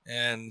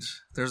 And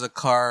there's a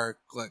car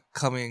like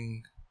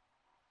coming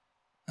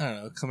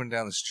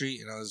down the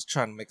street, and I was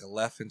trying to make a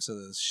left into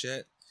this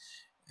shit,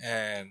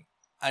 and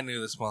I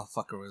knew this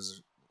motherfucker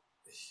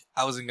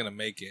I wasn't gonna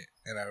make it,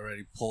 and I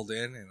already pulled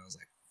in, and I was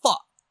like,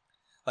 fuck,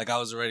 like I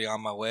was already on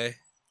my way,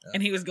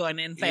 and he was going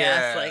in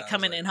fast, like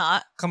coming in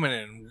hot,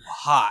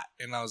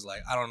 and I was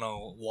like, I don't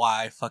know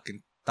why I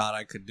fucking thought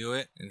I could do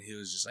it, and he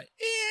was just like,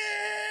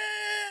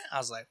 I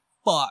was like,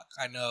 fuck,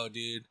 I know,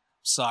 dude,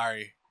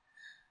 sorry.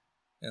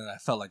 And I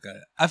felt like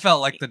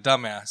the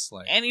dumbass.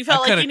 Like, and you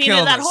felt like you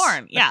needed that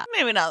horn. Yeah,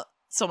 maybe not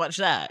so much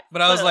that.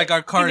 But I was like,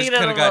 our cars could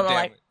have got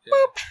damaged.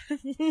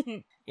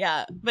 Boop.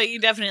 Yeah, but you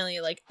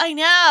definitely like, I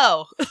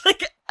know.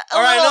 Like,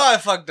 I know I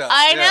fucked up.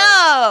 I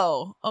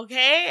know.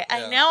 Okay, yeah.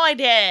 I know I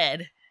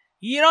did.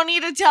 You don't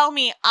need to tell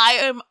me. I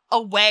am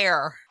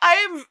aware. I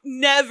have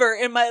never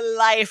in my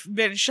life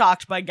been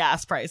shocked by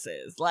gas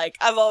prices. Like,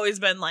 I've always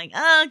been like,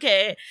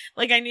 okay.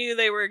 Like, I knew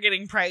they were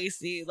getting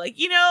pricey. Like,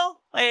 you know,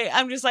 like,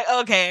 I'm just like,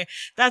 okay,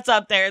 that's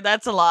up there.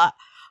 That's a lot.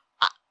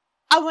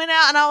 I went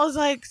out and I was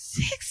like,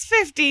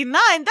 $6.59.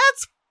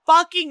 That's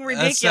fucking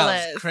ridiculous.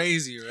 That sounds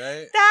crazy,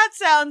 right? That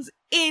sounds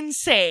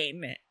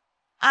insane.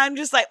 I'm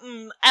just like,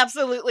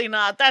 absolutely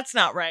not. That's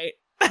not right.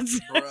 That's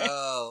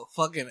Bro,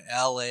 fucking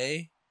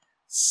LA.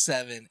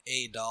 $7,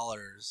 $8,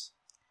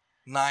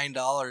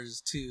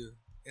 $9 too,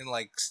 in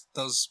like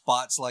those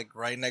spots like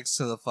right next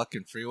to the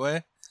fucking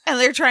freeway. And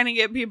they're trying to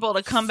get people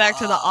to come back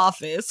to the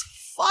office.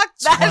 Fuck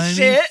that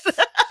shit.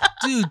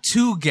 Dude,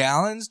 2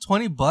 gallons,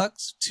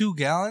 $20, 2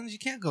 gallons. You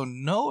can't go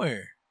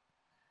nowhere.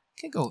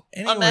 Can't go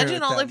anywhere.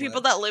 Imagine all the people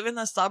that live in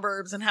the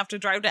suburbs and have to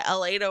drive to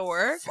LA to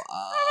work.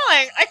 I'm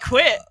like, I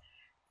quit.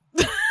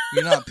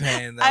 You're not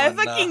paying that I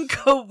enough. fucking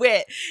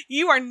quit.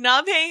 You are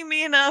not paying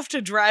me enough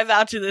to drive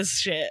out to this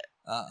shit.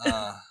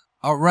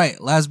 All right,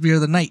 last beer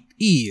of the night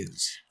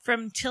is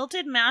from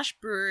Tilted Mash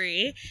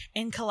Brewery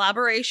in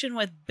collaboration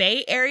with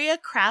Bay Area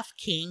Craft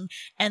King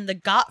and the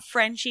Got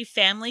Frenchy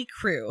family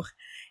crew.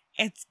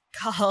 It's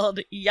called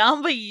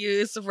Yamba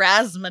Yus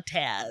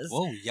Razzmatazz.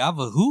 Whoa,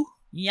 Yamba who?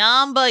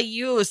 Yamba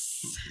Yus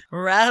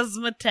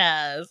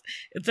Razzmatazz.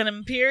 It's an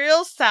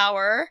imperial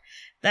sour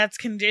that's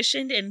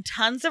conditioned in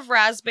tons of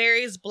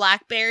raspberries,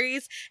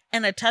 blackberries,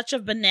 and a touch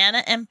of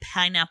banana and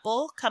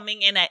pineapple,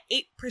 coming in at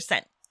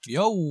 8%.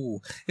 Yo,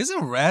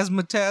 isn't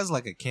razzmatazz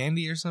like a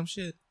candy or some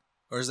shit?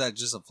 Or is that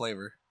just a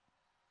flavor?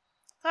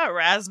 I thought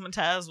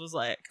razzmatazz was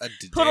like, A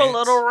put a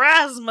little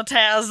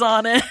razzmatazz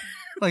on it.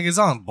 Like it's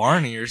on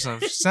Barney or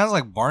something. Sounds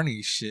like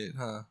Barney shit,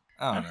 huh?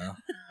 I don't know.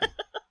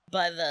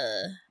 By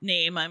the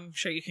name, I'm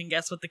sure you can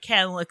guess what the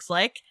can looks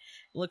like.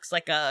 It looks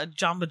like a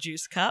Jamba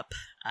Juice cup.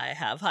 I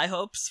have high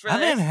hopes for I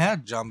this. haven't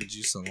had Jamba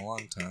Juice in a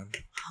long time.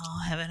 Oh,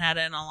 I haven't had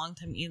it in a long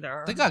time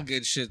either. They got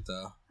good shit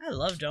though. I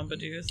love Jamba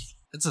Juice.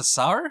 It's a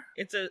sour?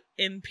 It's a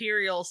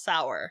imperial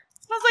sour.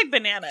 It smells like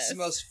bananas. It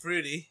smells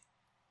fruity.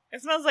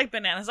 It smells like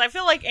bananas. I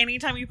feel like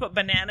anytime you put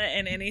banana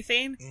in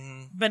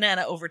anything,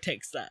 banana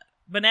overtakes that.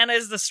 Banana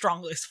is the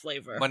strongest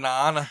flavor.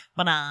 Banana.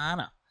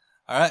 Banana.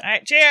 All right. All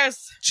right,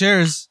 cheers.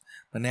 Cheers.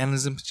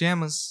 Bananas in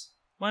pajamas.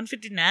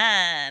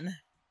 159.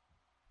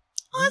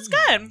 Oh, that's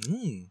good.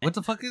 What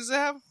the fuck is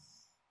that?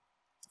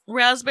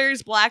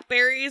 Raspberries,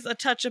 blackberries, a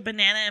touch of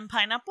banana and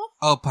pineapple.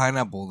 Oh,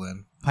 pineapple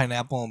then.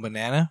 Pineapple and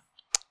banana.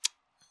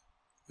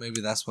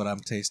 Maybe that's what I'm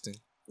tasting.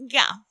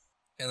 Yeah.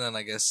 And then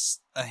I guess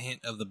a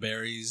hint of the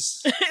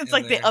berries. It's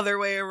like the other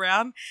way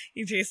around.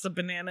 You taste the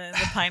banana and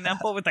the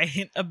pineapple with a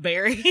hint of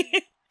berry.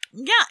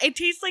 Yeah, it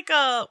tastes like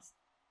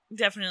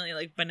definitely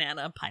like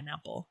banana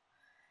pineapple.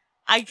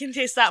 I can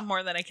taste that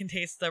more than I can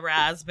taste the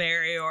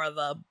raspberry or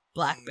the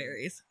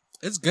blackberries.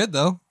 It's good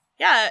though.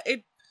 Yeah,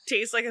 it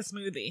tastes like a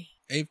smoothie.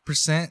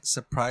 8%,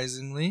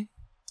 surprisingly.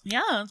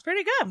 Yeah, it's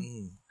pretty good.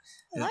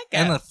 I like it.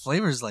 And the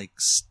flavor's like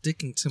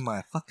sticking to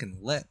my fucking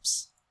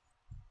lips.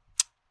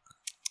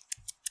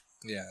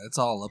 Yeah, it's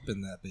all up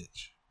in that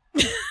bitch.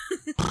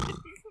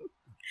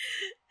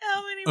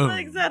 How many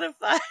legs out of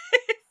 5?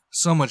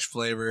 So much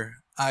flavor.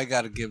 I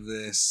gotta give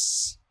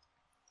this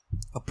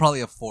probably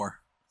a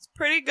 4. It's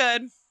pretty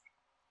good.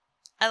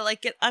 I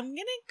like it. I'm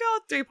gonna go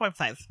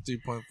 3.5.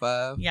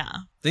 3.5? Yeah.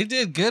 They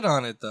did good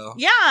on it though.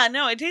 Yeah,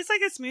 no, it tastes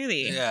like a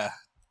smoothie. Yeah.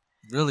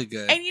 Really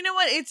good. And you know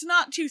what? It's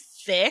not too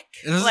thick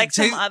It like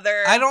some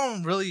other... I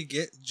don't really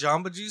get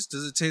Jamba Juice.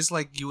 Does it taste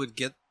like you would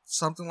get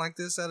something like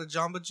this at a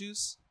Jamba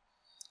Juice?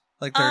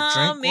 Like their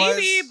drink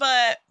maybe,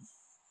 but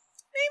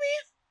maybe.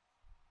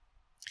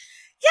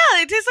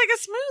 Yeah, it tastes like a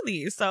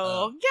smoothie.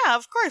 So, yeah,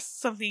 of course,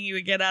 something you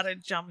would get out of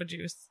Jamba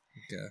Juice.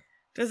 Okay.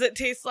 Does it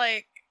taste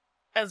like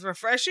as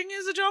refreshing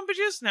as a Jamba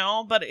Juice?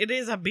 No, but it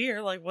is a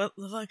beer. Like, what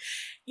the fuck?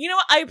 You know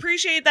what? I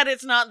appreciate that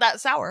it's not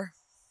that sour.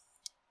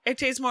 It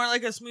tastes more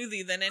like a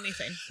smoothie than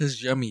anything.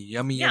 It's yummy,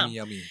 yummy, Yeah. yummy,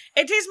 yummy.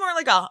 It tastes more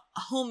like a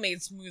homemade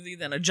smoothie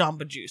than a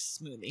Jamba Juice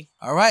smoothie.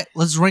 All right,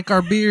 let's rank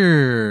our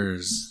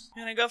beers.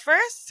 You want to go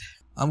first?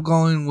 I'm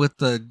going with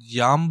the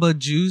Jamba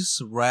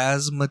Juice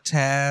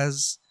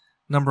Razzmatazz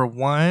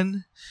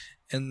 #1,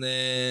 and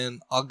then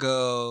I'll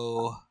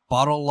go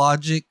Bottle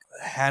Logic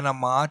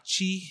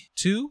Hanamachi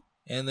 2,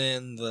 and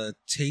then the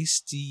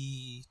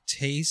Tasty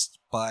Taste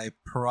by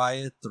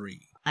Pariah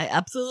 3. I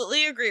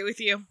absolutely agree with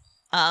you.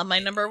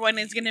 My #1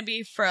 is going to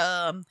be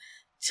from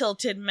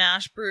Tilted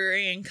Mash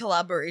Brewery in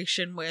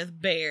collaboration with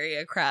Bay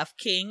Area Craft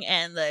King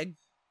and the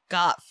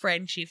Got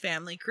Frenchy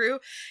family crew,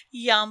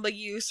 Jamba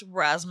Juice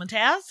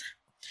Razzmatazz.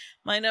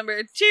 My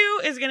 #2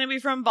 is going to be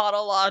from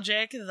Bottle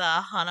Logic,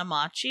 the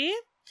Hanamachi.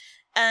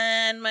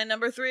 And my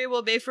 #3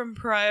 will be from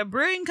Pariah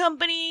Brewing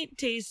Company,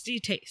 Tasty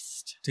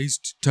Taste.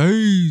 Tasty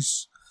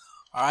Taste.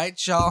 All right,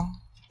 y'all.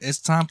 It's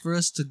time for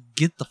us to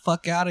get the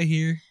fuck out of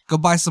here. Go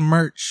buy some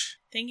merch.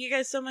 Thank you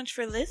guys so much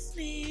for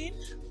listening.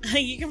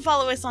 You can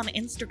follow us on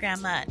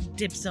Instagram at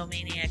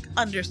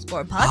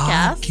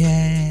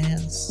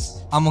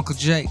dipsomaniac_podcast. I'm Uncle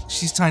Jake.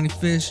 She's Tiny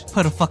Fish.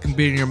 Put a fucking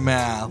beer in your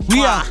mouth.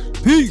 We out.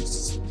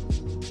 Peace.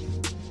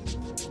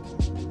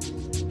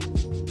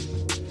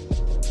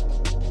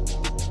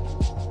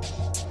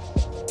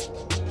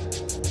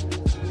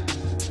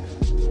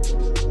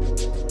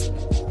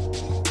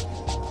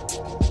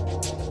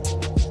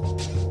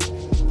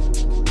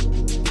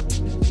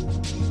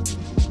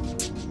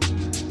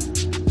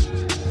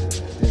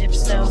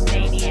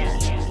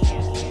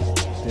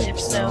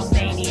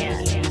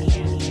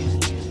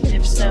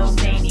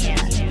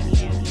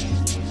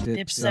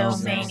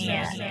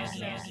 Dipsomania.